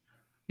Scabbers?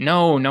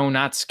 No,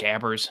 not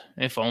Scabbers.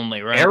 If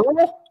only, right?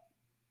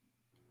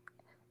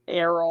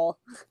 Errol.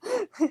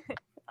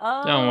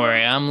 Don't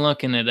worry, I'm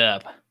looking it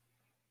up.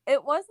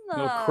 It wasn't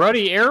a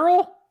Cruddy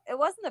Errol? It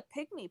wasn't a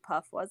pygmy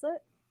puff, was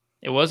it?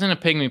 It wasn't a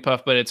pygmy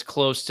puff, but it's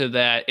close to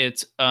that.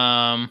 It's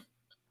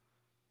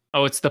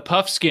it's the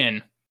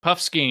Puffskein.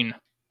 Puffskein.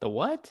 The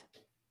what?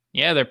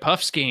 Yeah, they're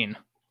Puffskein.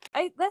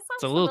 That sounds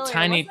It's a little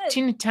familiar.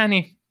 teeny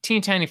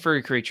tiny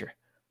furry creature.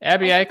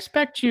 Abby, I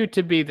expect you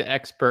to be the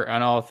expert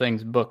on all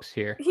things books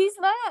here. He's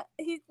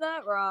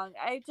not wrong.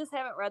 I just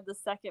haven't read the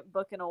second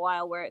book in a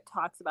while where it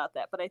talks about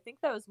that, but I think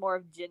that was more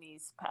of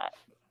Ginny's pet.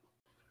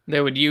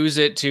 They would use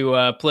it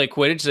to play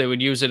Quidditch. They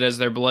would use it as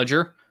their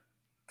bludger.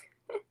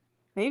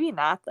 Maybe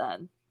not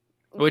then.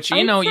 Which,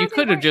 you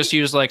could have just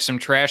used like some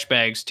trash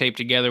bags taped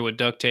together with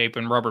duct tape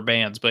and rubber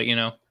bands, but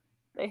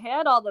they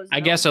had all those. I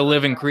guess a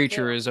living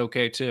creature is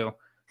okay too.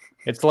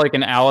 It's like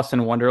an Alice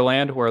in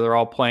Wonderland where they're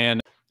all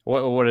playing,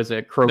 what is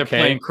it, croquet? They're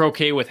playing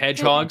croquet with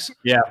hedgehogs.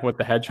 Yeah, with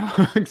the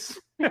hedgehogs.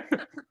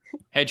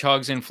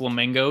 Hedgehogs and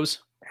flamingos.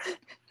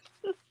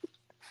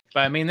 But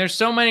I mean, there's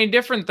so many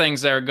different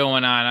things that are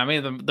going on. I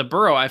mean, the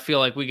burrow, I feel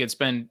like we could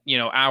spend,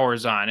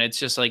 hours on. It's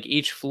just like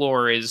each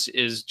floor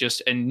is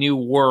just a new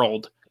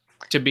world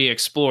to be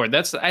explored.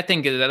 I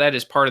think that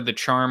is part of the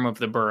charm of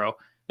the burrow,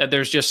 that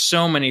there's just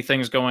so many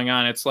things going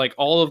on. It's like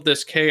all of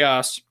this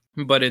chaos,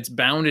 but it's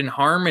bound in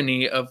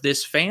harmony of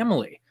this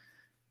family.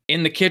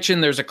 In the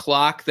kitchen, there's a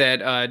clock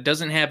that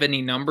doesn't have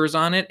any numbers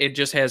on it. It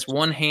just has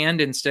one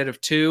hand instead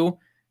of two,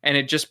 and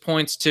it just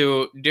points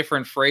to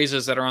different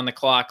phrases that are on the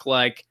clock,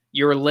 like,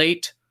 "You're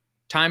late,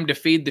 time to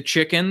feed the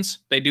chickens."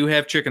 They do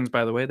have chickens,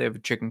 by the way. They have a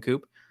chicken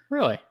coop.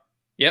 Really?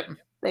 Yep.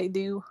 They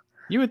do.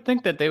 You would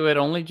think that they would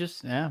only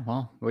just,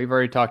 we've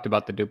already talked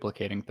about the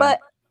duplicating thing. But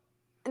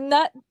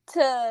not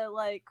to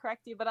like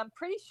correct you, but I'm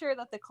pretty sure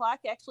that the clock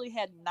actually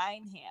had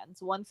 9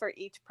 hands, one for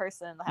each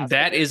person in the house.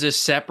 That is a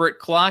separate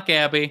clock,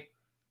 Abby.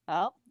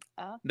 Oh.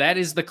 That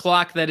is the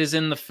clock that is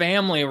in the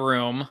family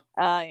room.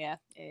 Yeah.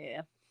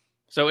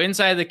 So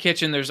inside the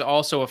kitchen, there's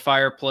also a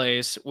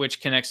fireplace which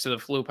connects to the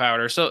flu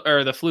powder,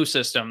 or the flu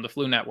system, the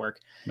flu network.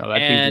 No,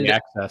 that's easy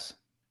access.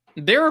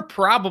 There are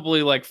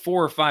probably like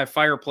 4 or 5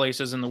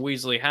 fireplaces in the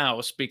Weasley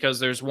house because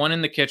there's one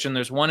in the kitchen,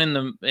 there's one in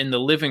the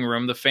living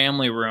room, the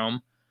family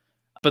room,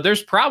 but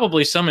there's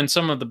probably some in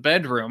some of the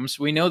bedrooms.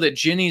 We know that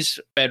Ginny's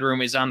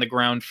bedroom is on the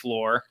ground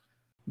floor,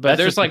 but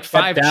there's like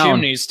 5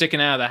 chimneys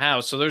sticking out of the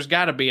house, so there's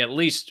got to be at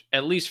least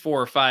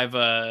 4 or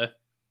 5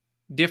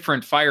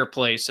 different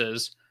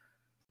fireplaces.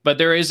 But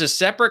there is a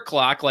separate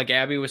clock, like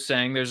Abby was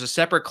saying. There's a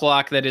separate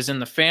clock that is in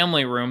the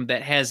family room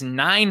that has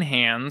 9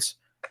 hands,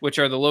 which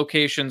are the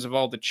locations of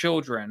all the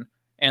children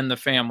and the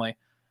family.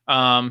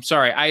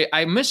 Sorry,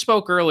 I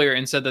misspoke earlier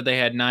and said that they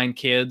had 9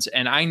 kids,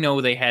 and I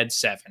know they had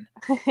 7.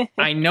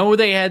 I know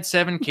they had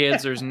 7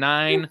 kids. There's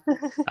 9.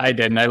 I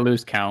didn't. I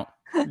lose count.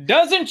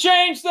 Doesn't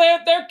change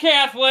that they're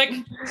Catholic.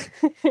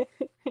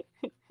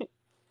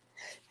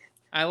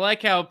 I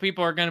like how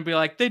people are going to be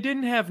like, they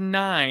didn't have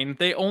 9.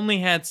 They only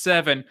had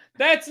 7.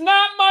 That's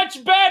not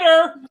much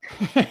better.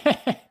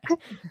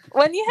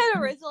 When you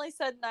had originally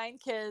said 9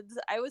 kids,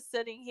 I was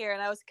sitting here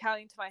and I was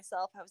counting to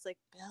myself. I was like,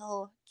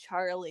 Bill,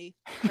 Charlie,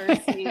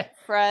 Percy,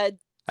 Fred.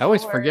 I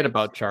always George. forget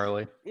about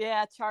Charlie.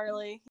 Yeah,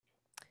 Charlie.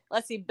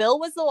 Let's see. Bill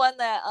was the one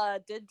that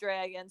did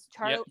dragons.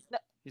 Charlie. Yep. No.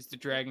 He's the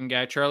dragon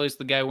guy. Charlie's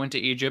the guy who went to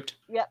Egypt.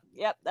 Yep.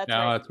 That's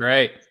right. That's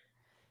right.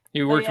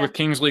 He worked with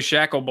Kingsley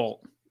Shacklebolt.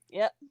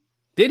 Yep.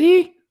 Did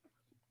he?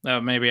 Oh,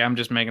 maybe I'm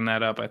just making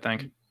that up, I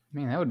think.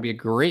 Man, that would be a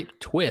great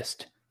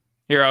twist.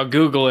 Here, I'll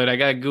Google it. I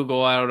gotta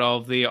Google out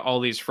all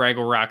these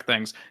Fraggle Rock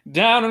things.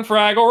 Down in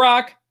Fraggle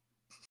Rock.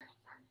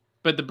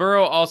 But the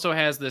Burrow also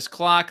has this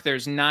clock.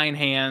 There's 9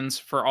 hands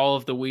for all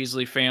of the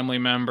Weasley family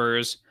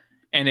members,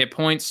 and it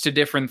points to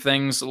different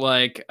things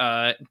like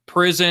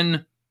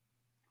prison,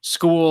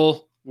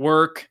 school,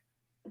 work,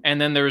 and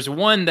then there's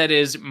one that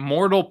is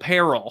mortal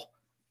peril.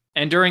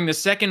 And during the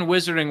Second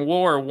Wizarding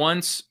War,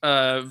 once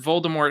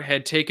Voldemort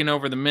had taken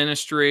over the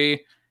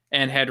Ministry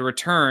and had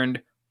returned,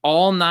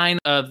 all 9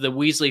 of the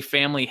Weasley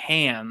family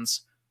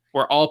hands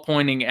were all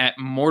pointing at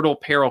mortal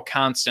peril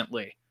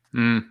constantly.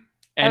 And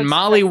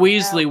Molly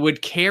Weasley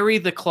would carry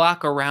the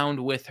clock around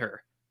with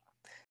her,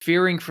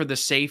 fearing for the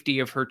safety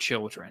of her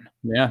children.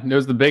 Yeah, it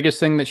was the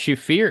biggest thing that she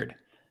feared.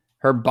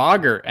 Her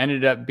boggart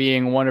ended up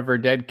being one of her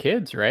dead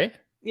kids, right?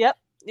 Yep.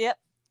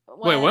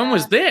 Wait, when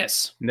was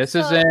this? This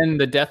is in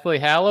the Deathly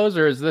Hallows,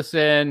 or is this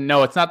in...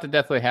 No, it's not the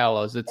Deathly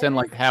Hallows. It's in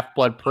like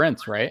Half-Blood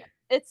Prince, right?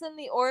 It's in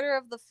the Order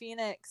of the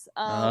Phoenix.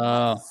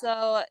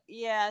 So,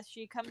 yeah,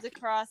 she comes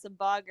across a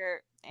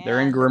boggart.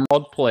 They're in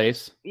Grimmauld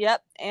Place.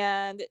 Yep,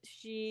 and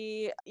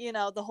she,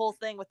 the whole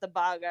thing with the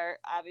boggart,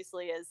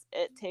 obviously, is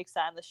it takes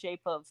on the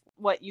shape of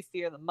what you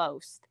fear the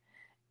most.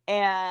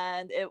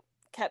 And it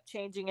kept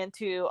changing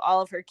into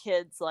all of her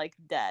kids, like,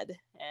 dead.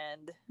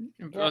 And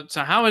yep.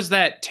 So how is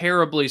that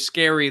terribly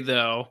scary,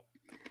 though?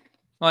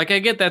 Like, I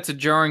get that's a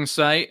jarring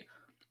sight,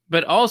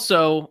 but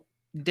also,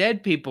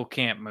 dead people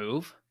can't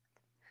move.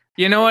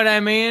 You know what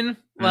I mean?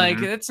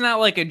 Like, it's not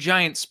like a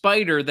giant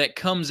spider that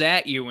comes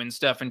at you and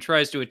stuff and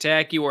tries to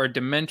attack you, or a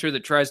Dementor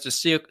that tries to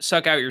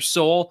suck out your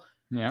soul.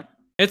 Yeah.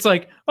 It's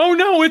like, oh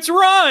no, it's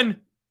Ron!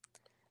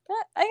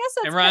 I guess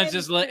that's and Ron's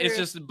just it's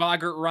just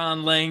Boggart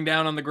Ron laying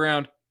down on the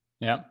ground.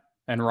 Yeah.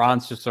 And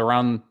Ron's just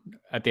around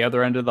at the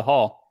other end of the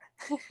hall.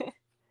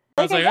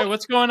 I was like, hey,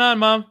 what's going on,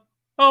 Mom?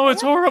 Oh,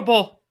 it's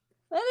horrible.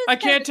 I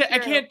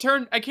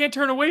can't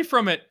turn away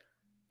from it.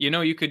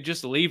 You could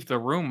just leave the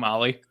room,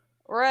 Molly.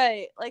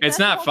 Right. Like, it's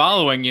not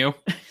following you.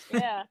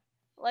 Yeah.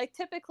 Like,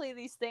 typically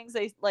these things,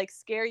 they like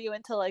scare you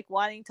into like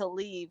wanting to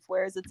leave,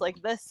 whereas it's like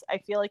this, I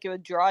feel like it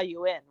would draw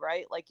you in,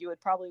 right? Like, you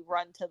would probably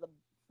run to the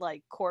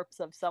like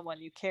corpse of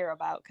someone you care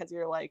about because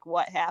you're like,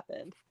 what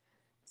happened?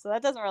 So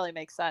that doesn't really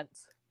make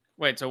sense.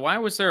 Wait, so why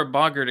was there a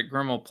boggart at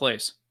Grimmauld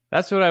Place?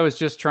 That's what I was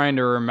just trying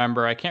to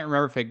remember. I can't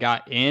remember if it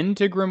got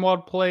into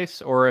Grimmauld Place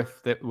or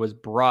if it was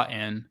brought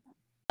in.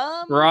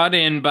 Brought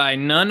in by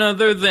none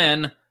other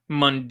than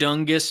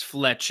Mundungus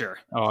Fletcher.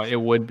 Oh, it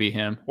would be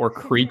him. Or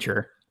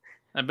Creature.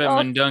 I bet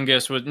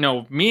Mundungus was...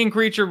 No, me and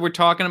Creature were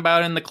talking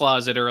about in the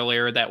closet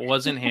earlier. That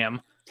wasn't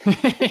him.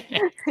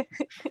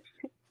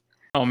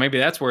 Oh, maybe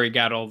that's where he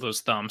got all those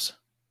thumbs.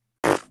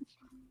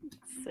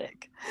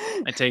 Sick.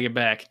 I take it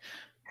back.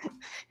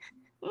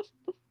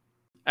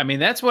 I mean,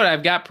 that's what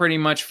I've got pretty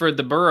much for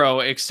the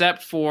Burrow,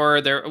 except for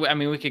there. I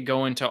mean, we could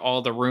go into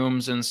all the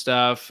rooms and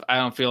stuff. I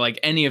don't feel like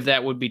any of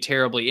that would be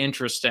terribly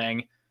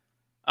interesting.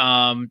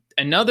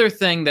 Another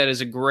thing that is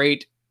a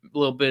great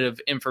little bit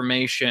of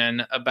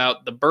information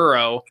about the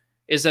Burrow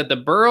is that the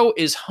Burrow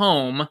is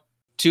home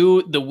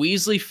to the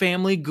Weasley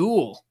family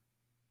ghoul.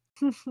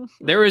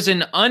 There is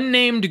an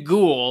unnamed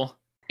ghoul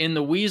in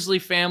the Weasley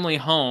family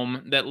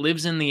home that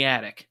lives in the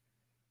attic.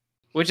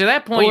 Which at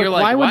that point, you're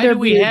like, why do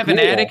we have an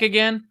attic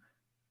again?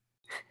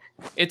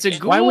 It's a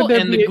ghoul, Why would there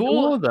and be the a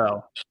ghoul,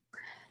 though?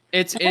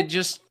 It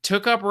just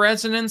took up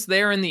residence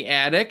there in the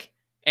attic,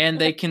 and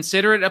they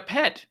consider it a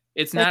pet.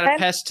 It's not a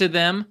pest to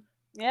them.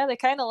 Yeah, they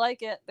kind of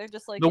like it. They're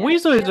just like The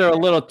Weasleys are a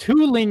little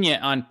too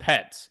lenient on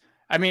pets.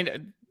 I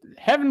mean,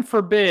 heaven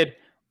forbid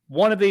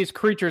one of these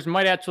creatures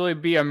might actually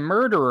be a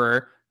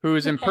murderer who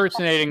is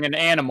impersonating an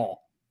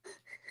animal.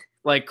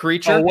 Like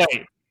Creature? Oh,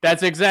 wait.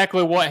 That's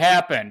exactly what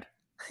happened.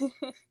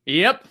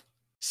 Yep.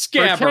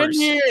 Scabbers. For 10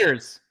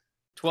 years.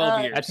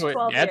 12 years.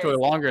 Actually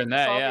longer than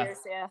that, 12 yeah. years,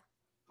 yeah.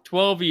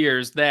 12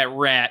 years, that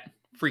rat.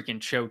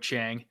 Freaking Cho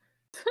Chang.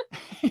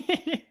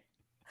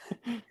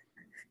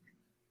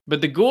 But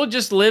the ghoul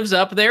just lives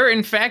up there.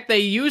 In fact, they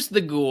use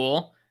the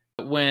ghoul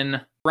when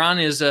Ron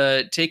is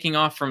taking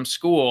off from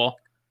school.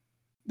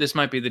 This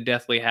might be the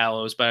Deathly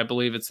Hallows, but I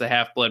believe it's the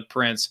Half-Blood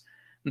Prince.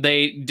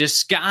 They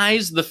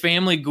disguise the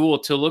family ghoul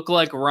to look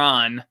like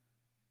Ron,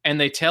 and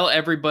they tell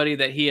everybody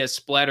that he has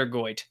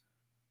Splattergoit.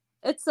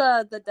 It's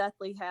the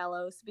Deathly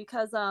Hallows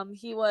because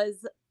he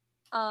was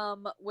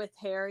with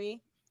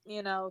Harry,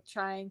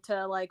 trying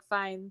to like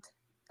find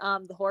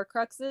the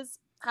Horcruxes.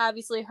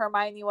 Obviously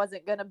Hermione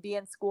wasn't going to be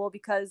in school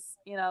because,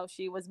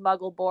 she was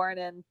Muggle born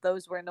and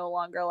those were no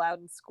longer allowed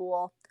in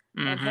school.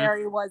 Mm-hmm. And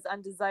Harry was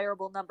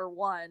undesirable number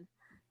 1.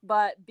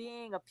 But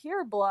being a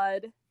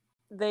pureblood,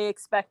 they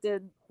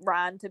expected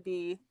Ron to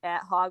be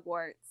at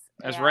Hogwarts.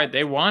 That's right.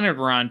 They wanted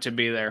Ron to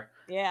be there.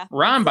 Yeah.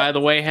 Ron, by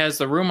the way, has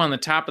the room on the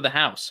top of the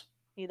house.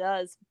 He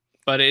does.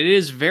 But it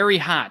is very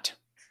hot.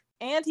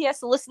 And he has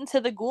to listen to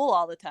the ghoul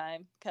all the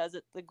time because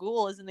the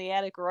ghoul is in the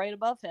attic right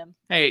above him.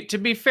 Hey, to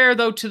be fair,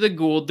 though, to the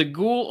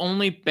ghoul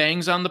only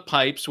bangs on the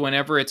pipes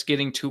whenever it's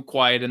getting too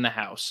quiet in the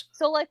house.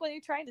 So, like, when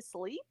you're trying to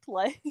sleep?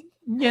 Like,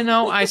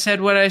 I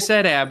said what I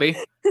said, Abby.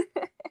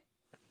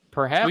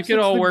 Perhaps we could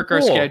all work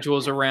our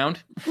schedules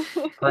around.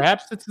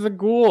 Perhaps it's the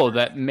ghoul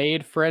that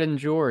made Fred and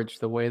George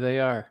the way they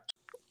are.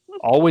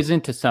 Always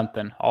into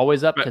something.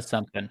 Always up to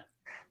something.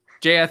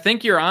 Jay, I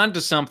think you're onto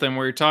something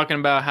where you're talking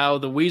about how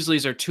the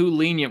Weasleys are too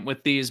lenient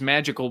with these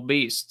magical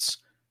beasts.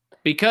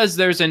 Because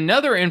there's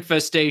another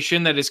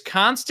infestation that is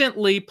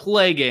constantly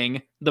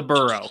plaguing the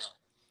burrow.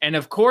 And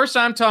of course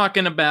I'm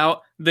talking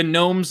about the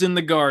gnomes in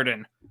the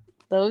garden.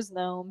 Those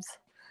gnomes.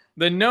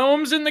 The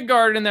gnomes in the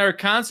garden that are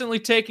constantly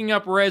taking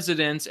up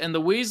residence, and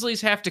the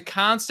Weasleys have to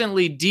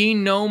constantly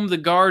de-gnome the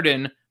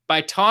garden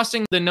by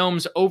tossing the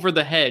gnomes over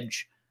the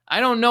hedge. I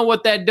don't know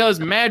what that does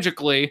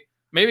magically.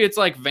 Maybe it's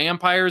like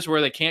vampires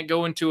where they can't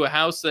go into a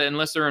house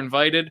unless they're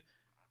invited.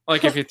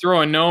 Like if you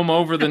throw a gnome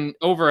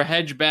over a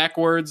hedge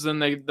backwards, then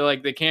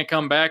they can't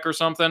come back or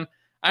something.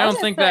 I don't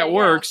think that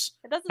works.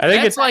 I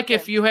think it's like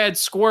if you had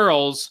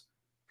squirrels.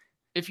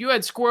 If you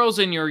had squirrels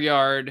in your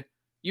yard,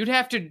 you'd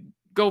have to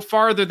go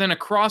farther than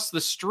across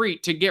the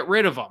street to get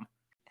rid of them.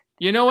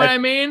 You know what I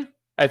mean?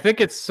 I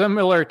think it's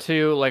similar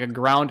to like a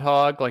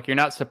groundhog. Like you're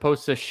not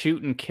supposed to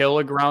shoot and kill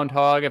a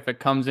groundhog if it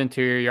comes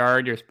into your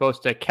yard. You're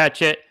supposed to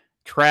catch it,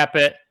 trap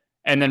it,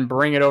 and then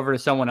bring it over to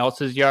someone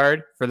else's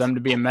yard for them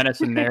to be a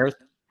menace in theirs.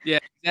 Yeah,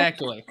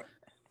 exactly.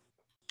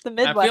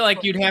 I feel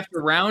like you'd have to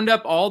round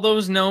up all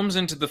those gnomes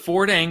into the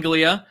Fort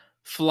Anglia,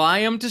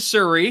 fly them to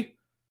Surrey,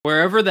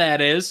 wherever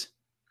that is.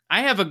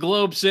 I have a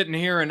globe sitting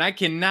here, and I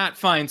cannot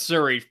find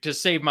Surrey to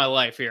save my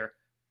life here.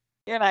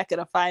 You're not going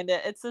to find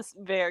it. It's this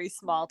very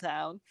small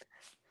town.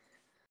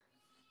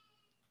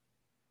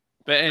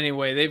 But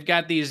anyway, they've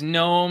got these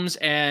gnomes,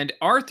 and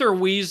Arthur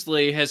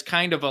Weasley has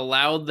kind of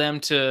allowed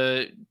them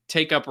to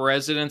take up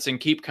residence and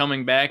keep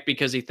coming back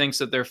because he thinks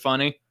that they're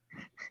funny.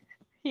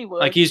 He would.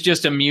 Like he's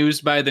just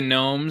amused by the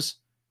gnomes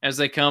as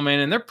they come in,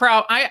 and they're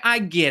proud. I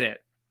get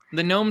it.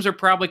 The gnomes are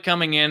probably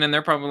coming in, and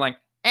they're probably like,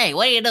 "Hey,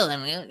 what are you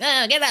doing?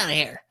 Get out of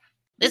here.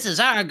 This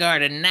is our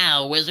garden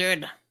now,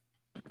 wizard."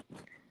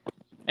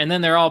 And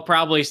then they're all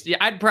probably,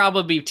 I'd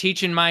probably be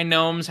teaching my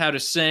gnomes how to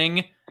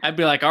sing. I'd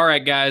be like, all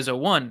right, guys, a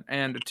 1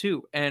 and a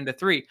 2 and a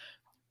 3.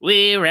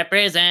 We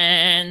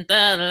represent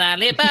the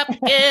Lollipop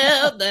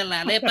Guild, the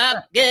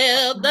Lollipop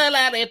Guild, the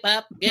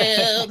Lollipop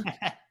Guild.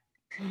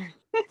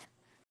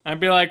 I'd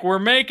be like, we're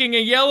making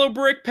a yellow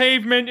brick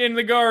pavement in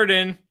the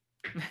garden.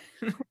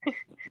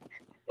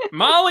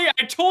 Molly,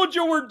 I told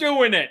you we're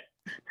doing it.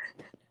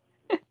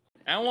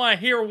 I don't want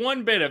to hear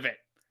one bit of it.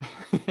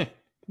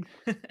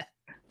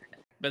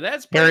 But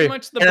that's pretty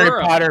much the Harry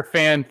burrow. Potter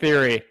fan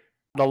theory.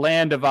 The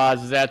land of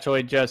Oz is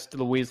actually just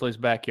the Weasley's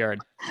backyard.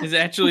 It's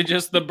actually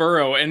just the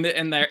burrow, and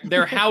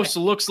their house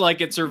looks like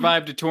it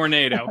survived a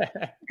tornado.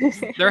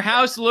 Their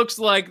house looks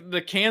like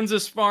the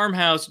Kansas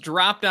farmhouse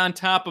dropped on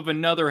top of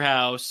another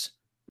house,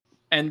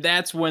 and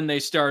that's when they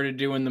started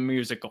doing the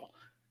musical.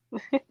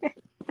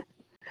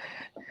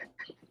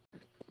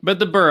 But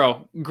the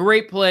burrow,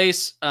 great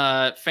place,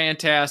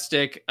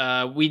 fantastic.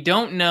 We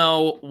don't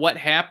know what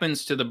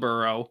happens to the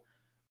burrow.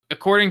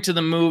 According to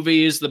the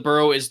movies, the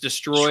burrow is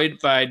destroyed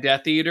by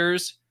Death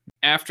Eaters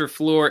after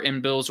Fleur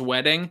and Bill's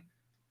wedding.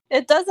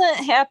 It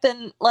doesn't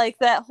happen like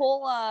that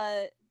whole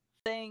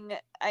thing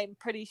I'm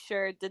pretty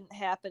sure didn't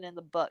happen in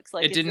the books.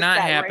 Like It did just not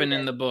got happen in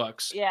raided. the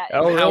books. Yeah.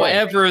 Oh, really?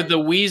 However, the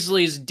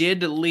Weasleys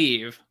did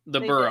leave the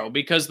They Burrow did.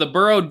 because the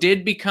Burrow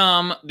did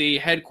become the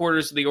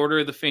headquarters of the Order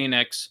of the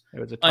Phoenix It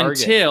was a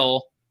target.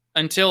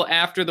 until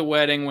after the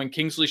wedding, when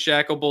Kingsley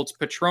Shacklebolt's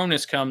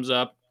Patronus comes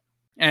up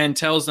and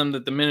tells them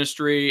that the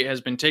Ministry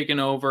has been taken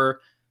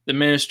over, the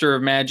Minister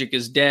of Magic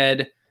is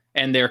dead,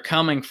 and they're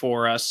coming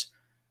for us.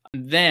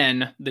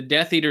 Then the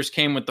Death Eaters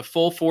came with the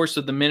full force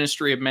of the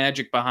Ministry of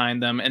Magic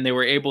behind them, and they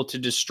were able to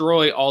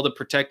destroy all the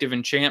protective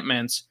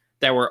enchantments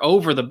that were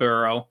over the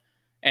Burrow.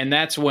 And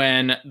that's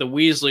when the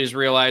Weasleys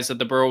realized that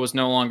the Burrow was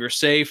no longer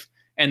safe,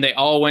 and they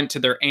all went to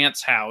their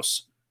aunt's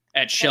house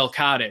at Shell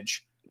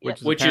Cottage,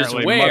 Yep. which is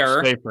apparently where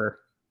much safer.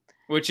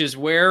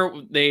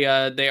 they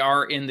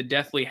are in the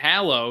Deathly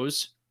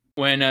Hallows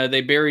when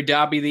they bury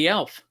Dobby the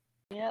elf.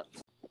 Yep.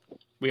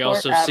 We Poor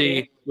also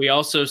Dobby.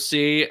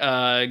 see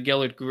not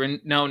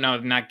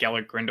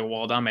Gellert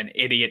Grindelwald. I'm an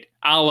idiot.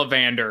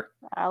 Ollivander,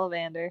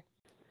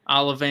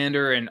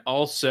 and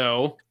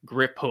also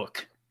Grip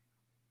Hook.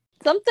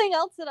 Something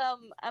else that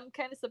I'm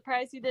kind of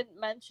surprised you didn't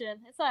mention.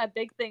 It's not a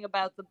big thing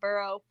about the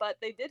Burrow, but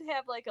they did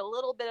have like a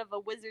little bit of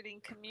a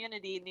wizarding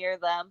community near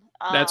them.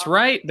 That's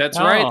right. That's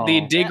right.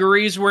 The Oh.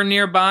 Diggories were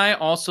nearby.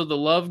 Also the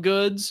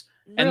Lovegoods,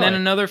 and then Really?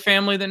 another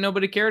family that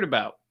nobody cared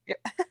about.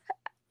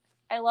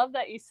 I love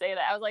that you say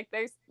that. I was like,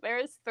 there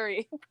is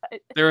 3.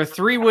 But... There are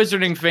 3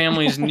 wizarding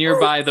families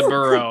nearby the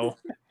Burrow.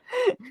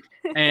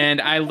 And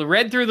I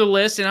read through the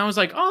list, and I was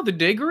like, oh, the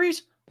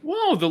Diggories?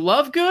 Whoa, the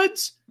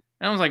Lovegoods?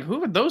 And I was like,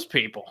 who are those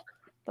people?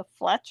 The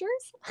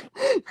Fletchers?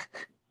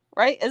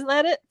 Right? Isn't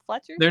that it?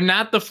 Fletchers? They're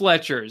not the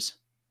Fletchers.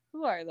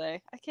 Who are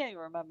they? I can't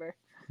even remember.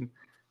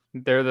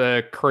 They're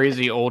the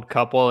crazy old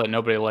couple that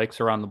nobody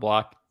likes around the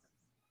block.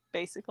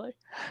 Basically.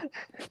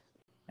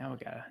 Now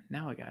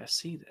I gotta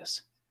see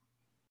this.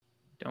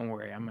 Don't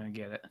worry, I'm gonna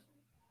get it.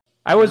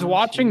 I was Don't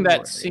watching you that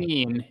worry.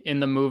 scene in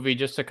the movie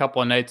just a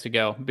couple of nights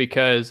ago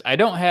because I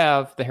don't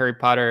have the Harry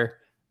Potter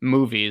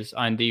movies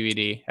on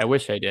DVD. I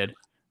wish I did,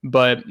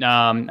 but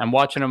I'm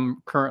watching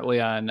them currently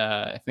on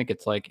I think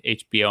it's like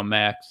HBO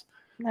Max.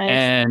 Nice.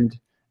 And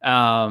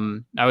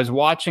I was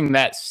watching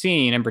that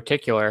scene in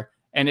particular,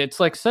 and it's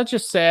like such a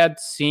sad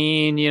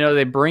scene. You know,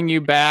 they bring you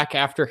back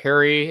after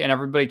Harry and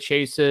everybody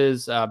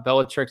chases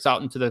Bellatrix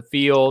out into the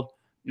field,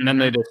 and then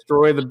they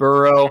destroy the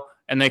Burrow,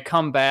 and they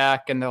come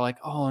back, and they're like,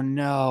 "Oh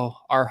no,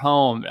 our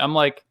home." I'm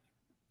like,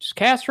 "Just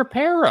cast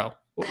Reparo.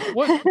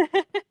 What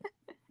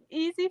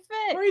Easy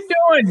fix. What are you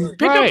doing?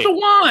 Pick up the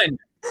wand.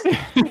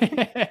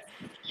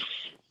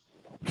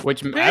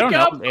 Which Pick I don't know.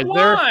 up the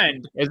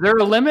wand. Is there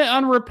a limit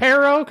on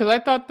Reparo? Because I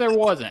thought there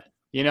wasn't.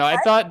 You know, I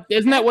thought,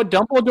 isn't that what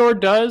Dumbledore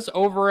does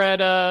over at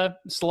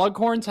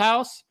Slughorn's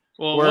house?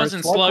 Well, it Where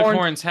wasn't Slughorn-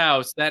 Slughorn's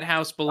house. That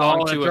house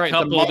belonged Oh, to that's a right, the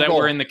couple that Muggle-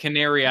 were in the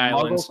Canary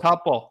Islands. Muggle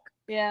couple.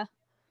 Yeah.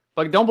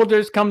 Like Dumbledore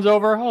just comes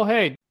over. Oh,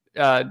 hey,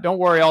 don't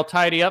worry, I'll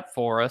tidy up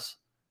for us.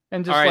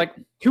 And just All right. like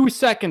 2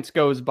 seconds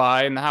goes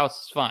by, and the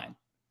house is fine.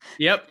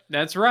 Yep,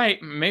 that's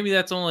right. Maybe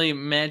that's only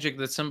magic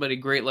that somebody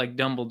great like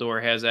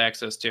Dumbledore has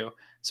access to.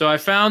 So I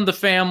found the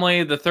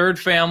family, the third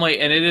family,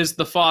 and it is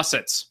the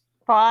Fawcett's.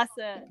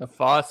 Faucet. The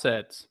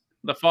Fawcett's.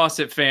 The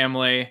Fawcett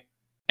family.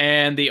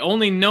 And the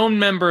only known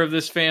member of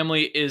this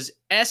family is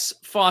S.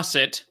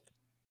 Fawcett,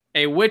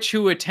 a witch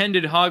who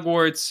attended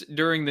Hogwarts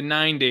during the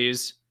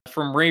 90s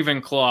from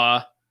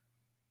Ravenclaw.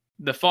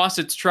 The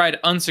Fawcetts tried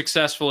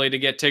unsuccessfully to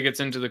get tickets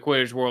into the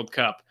Quidditch World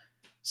Cup.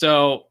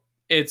 So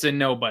it's a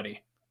nobody.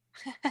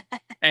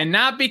 And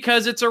not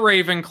because it's a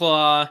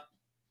Ravenclaw,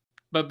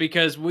 but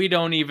because we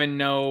don't even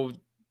know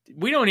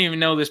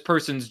this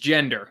person's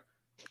gender.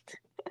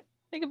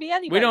 It could be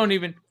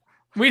anybody.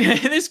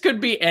 This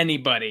could be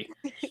anybody.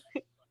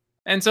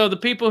 And so the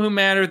people who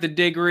matter, the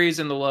Diggories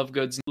and the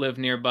Lovegoods, live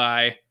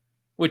nearby,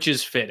 which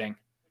is fitting.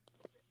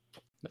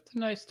 That's a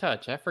nice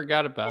touch. I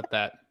forgot about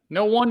that.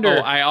 No wonder.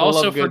 Oh, I the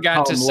also Lovegood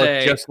forgot to home looked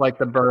say- just like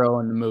the Burrow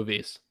in the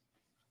movies.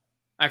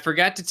 I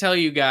forgot to tell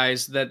you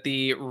guys that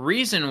the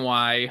reason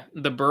why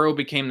the Burrow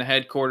became the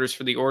headquarters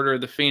for the Order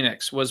of the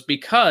Phoenix was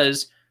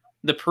because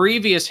the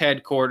previous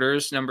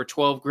headquarters, number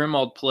 12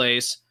 Grimmauld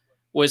Place,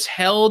 was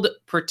held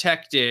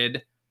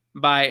protected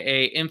by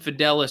a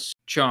Infidelis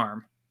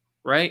charm.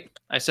 Right?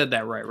 I said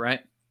that right?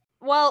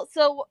 Well,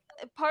 so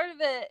part of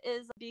it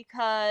is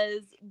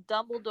because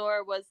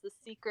Dumbledore was the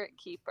secret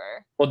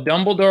keeper. Well,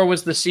 Dumbledore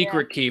was the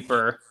secret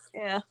keeper.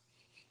 Yeah.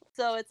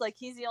 So it's like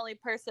he's the only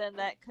person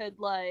that could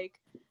like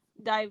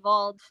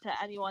divulge to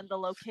anyone the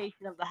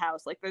location of the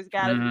house. Like there's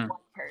gotta be one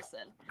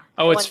person.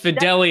 Oh, it's When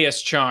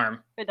Fidelius charm.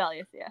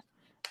 Fidelius, yeah.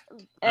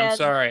 I'm And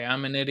sorry,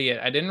 I'm an idiot.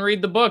 I didn't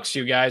read the books,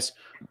 you guys.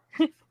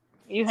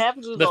 you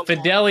have The Googled that.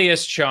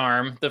 Fidelius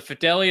charm. The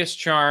Fidelius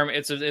charm.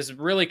 It's a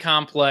really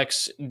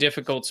complex,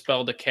 difficult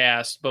spell to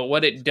cast. But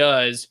what it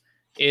does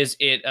is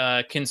it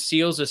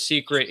conceals a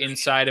secret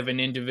inside of an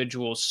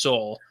individual's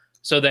soul,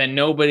 so that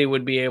nobody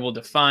would be able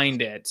to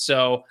find it.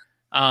 So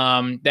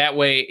that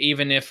way,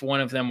 even if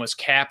one of them was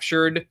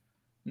captured,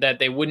 that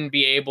they wouldn't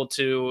be able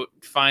to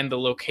find the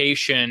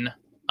location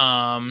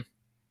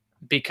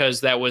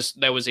because that was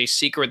a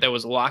secret that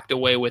was locked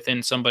away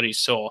within somebody's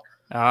soul.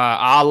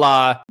 A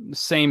la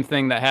same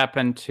thing that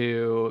happened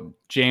to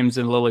James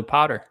and Lily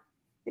Potter.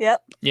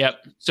 Yep.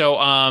 So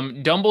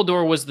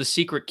Dumbledore was the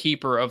secret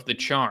keeper of the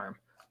charm.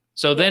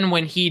 So then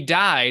when he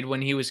died,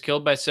 when he was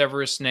killed by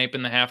Severus Snape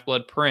and the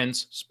Half-Blood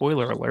Prince,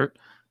 spoiler alert,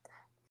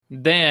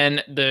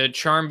 then the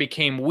charm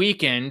became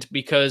weakened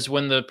because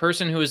when the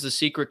person who is the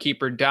secret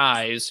keeper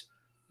dies,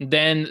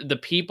 then the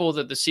people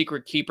that the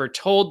secret keeper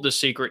told the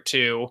secret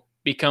to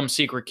become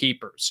secret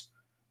keepers.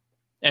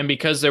 And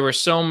because there were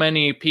so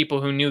many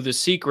people who knew the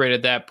secret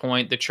at that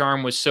point, the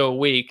charm was so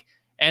weak.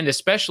 And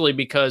especially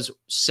because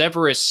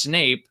Severus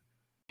Snape,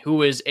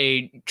 who is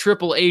a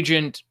triple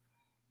agent,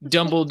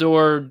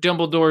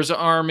 Dumbledore's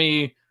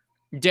army,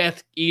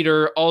 Death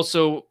Eater,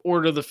 also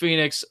Order of the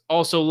Phoenix,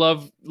 also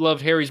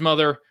loved Harry's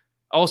mother,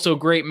 also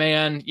great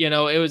man. You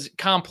know, it was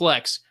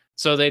complex.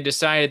 So they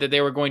decided that they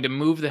were going to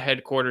move the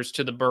headquarters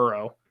to the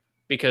Burrow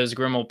because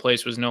Grimmauld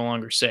Place was no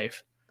longer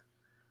safe.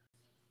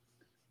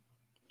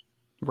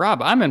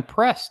 Rob, I'm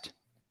impressed.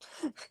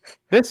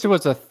 This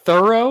was a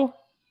thorough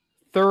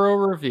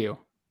review.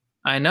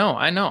 I know.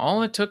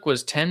 All it took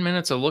was 10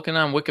 minutes of looking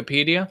on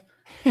Wikipedia.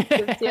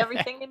 Gives you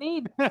everything you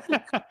need.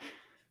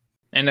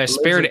 And I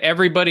spared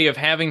everybody of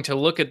having to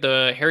look at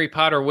the Harry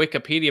Potter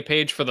Wikipedia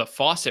page for the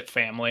Fawcett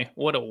family.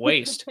 What a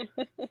waste.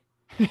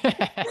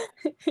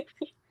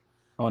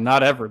 Well,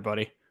 not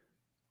everybody.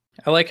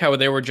 I like how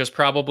they were just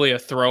probably a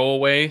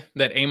throwaway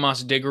that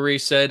Amos Diggory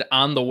said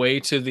on the way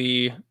to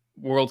the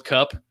World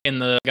Cup in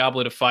the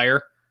Goblet of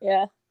Fire.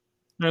 Yeah.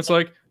 And it's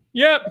like,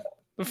 yep,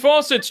 the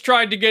Fawcetts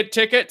tried to get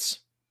tickets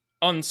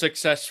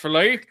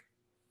unsuccessfully.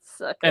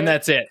 Sucker. And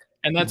that's it.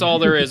 And that's all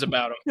there is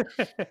about them.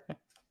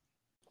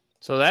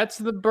 So that's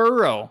the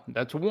Burrow.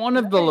 That's one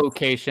of the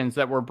locations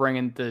that we're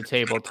bringing to the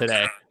table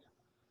today.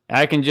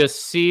 I can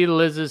just see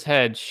Liz's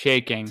head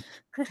shaking.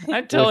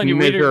 I'm telling you,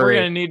 we're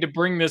going to need to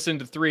bring this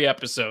into 3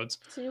 episodes.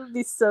 She would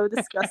be so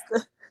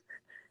disgusted.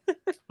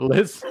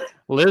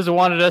 Liz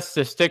wanted us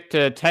to stick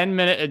to a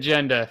 10-minute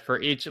agenda for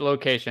each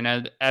location.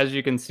 And as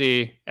you can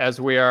see,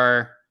 as we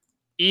are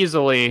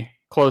easily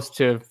close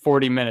to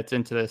 40 minutes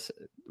into this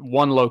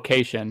one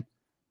location.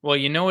 Well,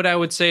 you know what I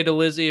would say to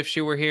Lizzie if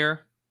she were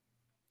here?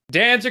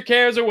 Dance your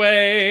cares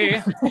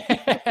away.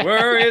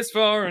 Worries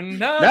for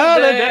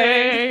another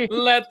day.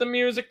 Let the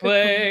music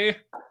play.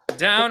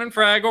 Down in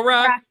Fraggle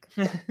Rock.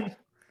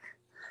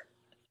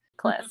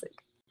 Classic.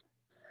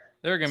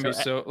 There are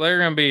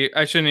gonna be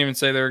I shouldn't even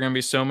say there are gonna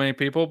be so many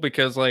people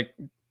because like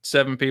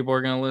 7 people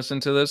are gonna listen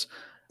to this.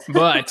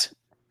 But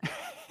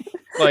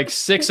like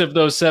 6 of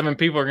those 7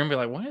 people are gonna be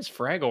like, what is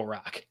Fraggle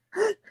Rock?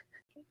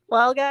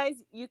 Well, guys,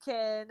 you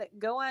can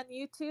go on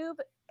YouTube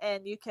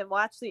and you can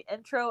watch the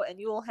intro and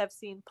you will have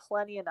seen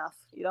plenty enough.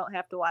 You don't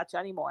have to watch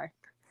any more.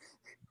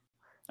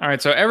 All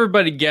right, so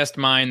everybody guessed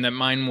mine that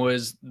mine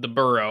was the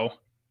Burrow,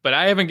 but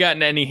I haven't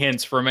gotten any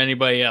hints from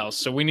anybody else,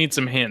 so we need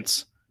some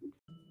hints.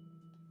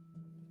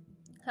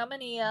 How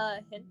many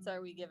hints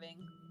are we giving?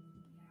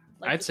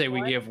 Like I'd say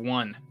we give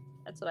 1.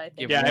 That's what I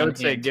think. Yeah, I would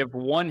say give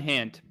 1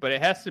 hint, but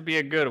it has to be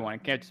a good one.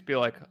 It can't just be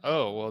like,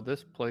 oh, well,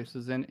 this place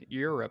is in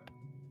Europe.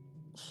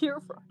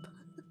 Europe.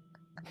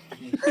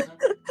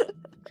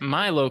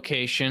 My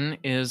location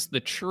is the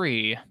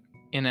tree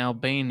in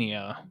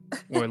Albania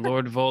where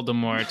Lord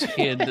Voldemort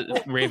hid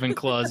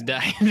Ravenclaw's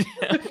diadem.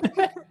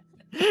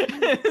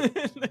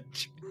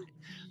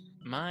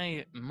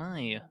 My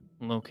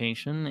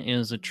location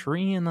is a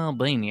tree in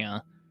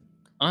Albania.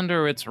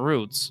 Under its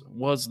roots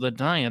was the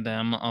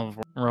diadem of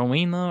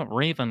Rowena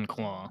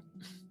Ravenclaw.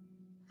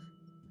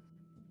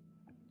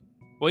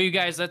 Well, you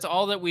guys, that's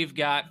all that we've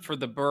got for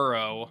the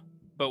Burrow,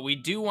 but we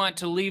do want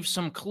to leave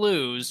some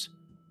clues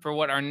for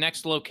what our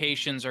next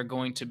locations are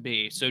going to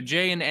be. So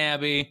Jay and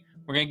Abby,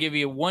 we're going to give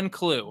you one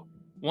clue,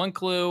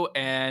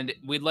 and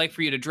we'd like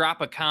for you to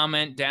drop a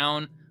comment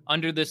down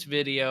under this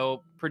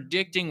video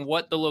predicting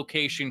what the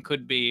location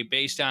could be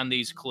based on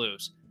these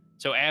clues.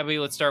 So Abby,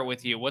 let's start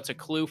with you. What's a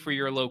clue for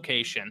your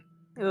location?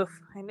 Oof,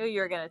 I knew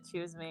you were going to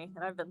choose me,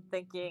 and I've been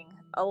thinking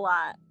a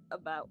lot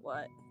about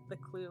what the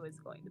clue is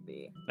going to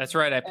be. That's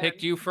right, I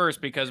picked you first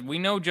because we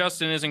know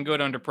Justin isn't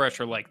good under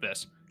pressure like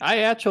this. I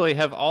actually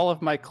have all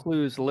of my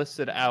clues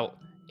listed out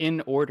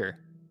in order.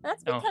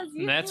 That's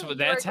because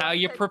that's how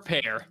you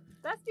prepare.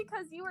 That's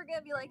because you were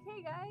gonna be like,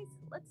 "Hey guys,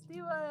 let's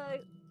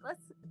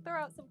throw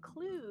out some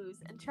clues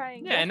and try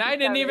and." Yeah, and I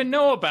didn't even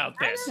know about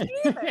this.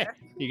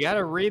 You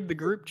gotta read the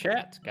group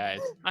chats, guys.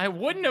 I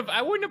wouldn't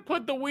have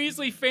put the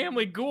Weasley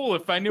family ghoul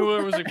if I knew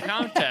it was a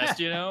contest.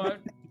 You know.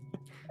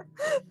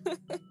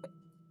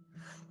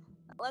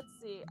 Let's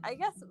see. I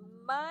guess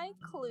my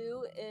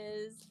clue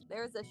is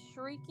there's a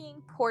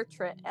shrieking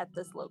portrait at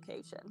this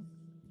location.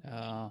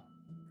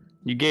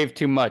 You gave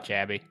too much,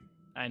 Abby.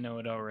 I know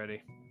it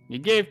already. You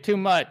gave too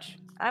much.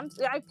 I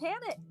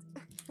panicked.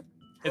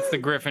 It's the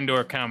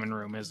Gryffindor common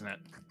room, isn't it?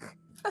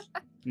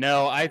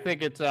 No, I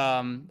think it's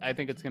gonna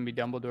be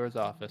Dumbledore's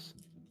office.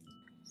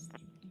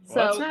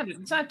 Well,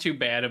 it's not too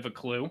bad of a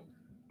clue.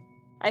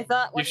 I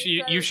thought when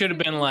You should have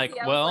been like,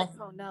 I was well,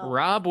 oh, no.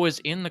 Rob was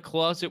in the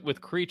closet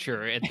with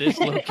Creature at this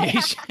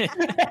location.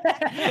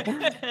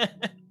 That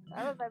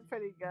would have been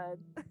pretty good.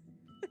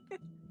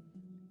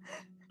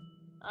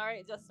 All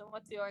right, Justin,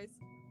 what's yours?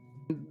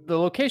 The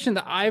location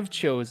that I've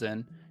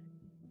chosen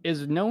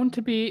is known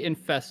to be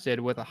infested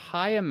with a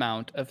high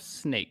amount of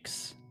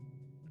snakes.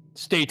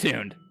 Stay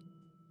tuned.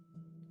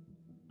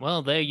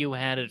 Well, there you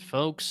had it,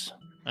 folks.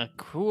 A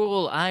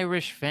cruel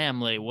Irish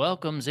family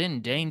welcomes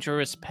in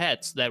dangerous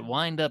pets that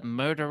wind up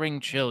murdering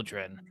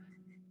children.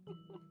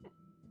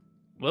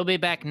 We'll be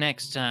back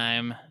next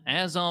time.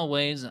 As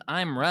always,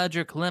 I'm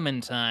Roger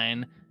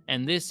Clementine,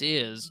 and this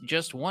is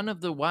just one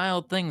of the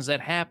wild things that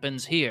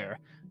happens here,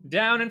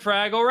 down in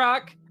Fraggle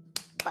Rock.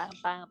 Bam,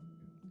 bam.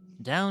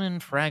 Down in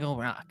Fraggle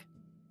Rock.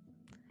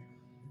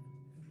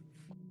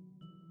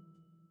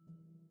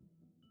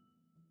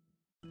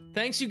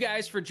 Thanks, you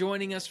guys, for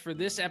joining us for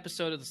this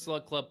episode of the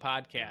Slug Club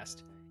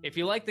podcast. If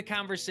you like the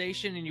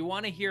conversation and you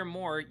want to hear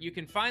more, you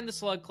can find the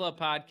Slug Club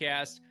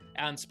podcast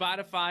on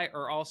Spotify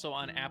or also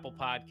on Apple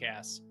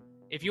Podcasts.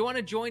 If you want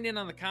to join in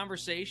on the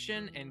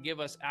conversation and give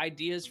us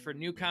ideas for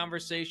new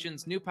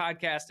conversations, new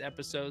podcast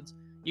episodes,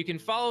 you can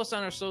follow us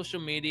on our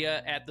social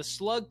media at the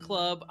Slug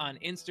Club on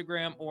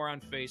Instagram or on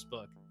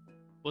Facebook.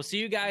 We'll see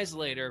you guys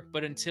later,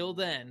 but until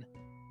then,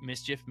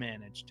 mischief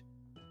managed.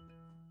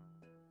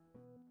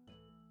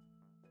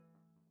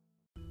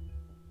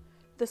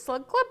 The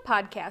Slug Club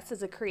podcast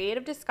is a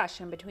creative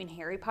discussion between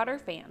Harry Potter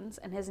fans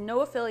and has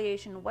no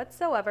affiliation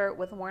whatsoever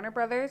with Warner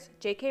Brothers,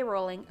 J.K.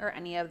 Rowling, or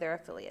any of their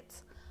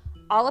affiliates.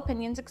 All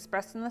opinions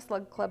expressed in the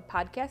Slug Club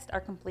podcast are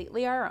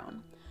completely our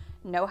own.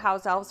 No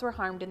house elves were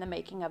harmed in the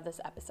making of this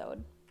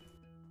episode.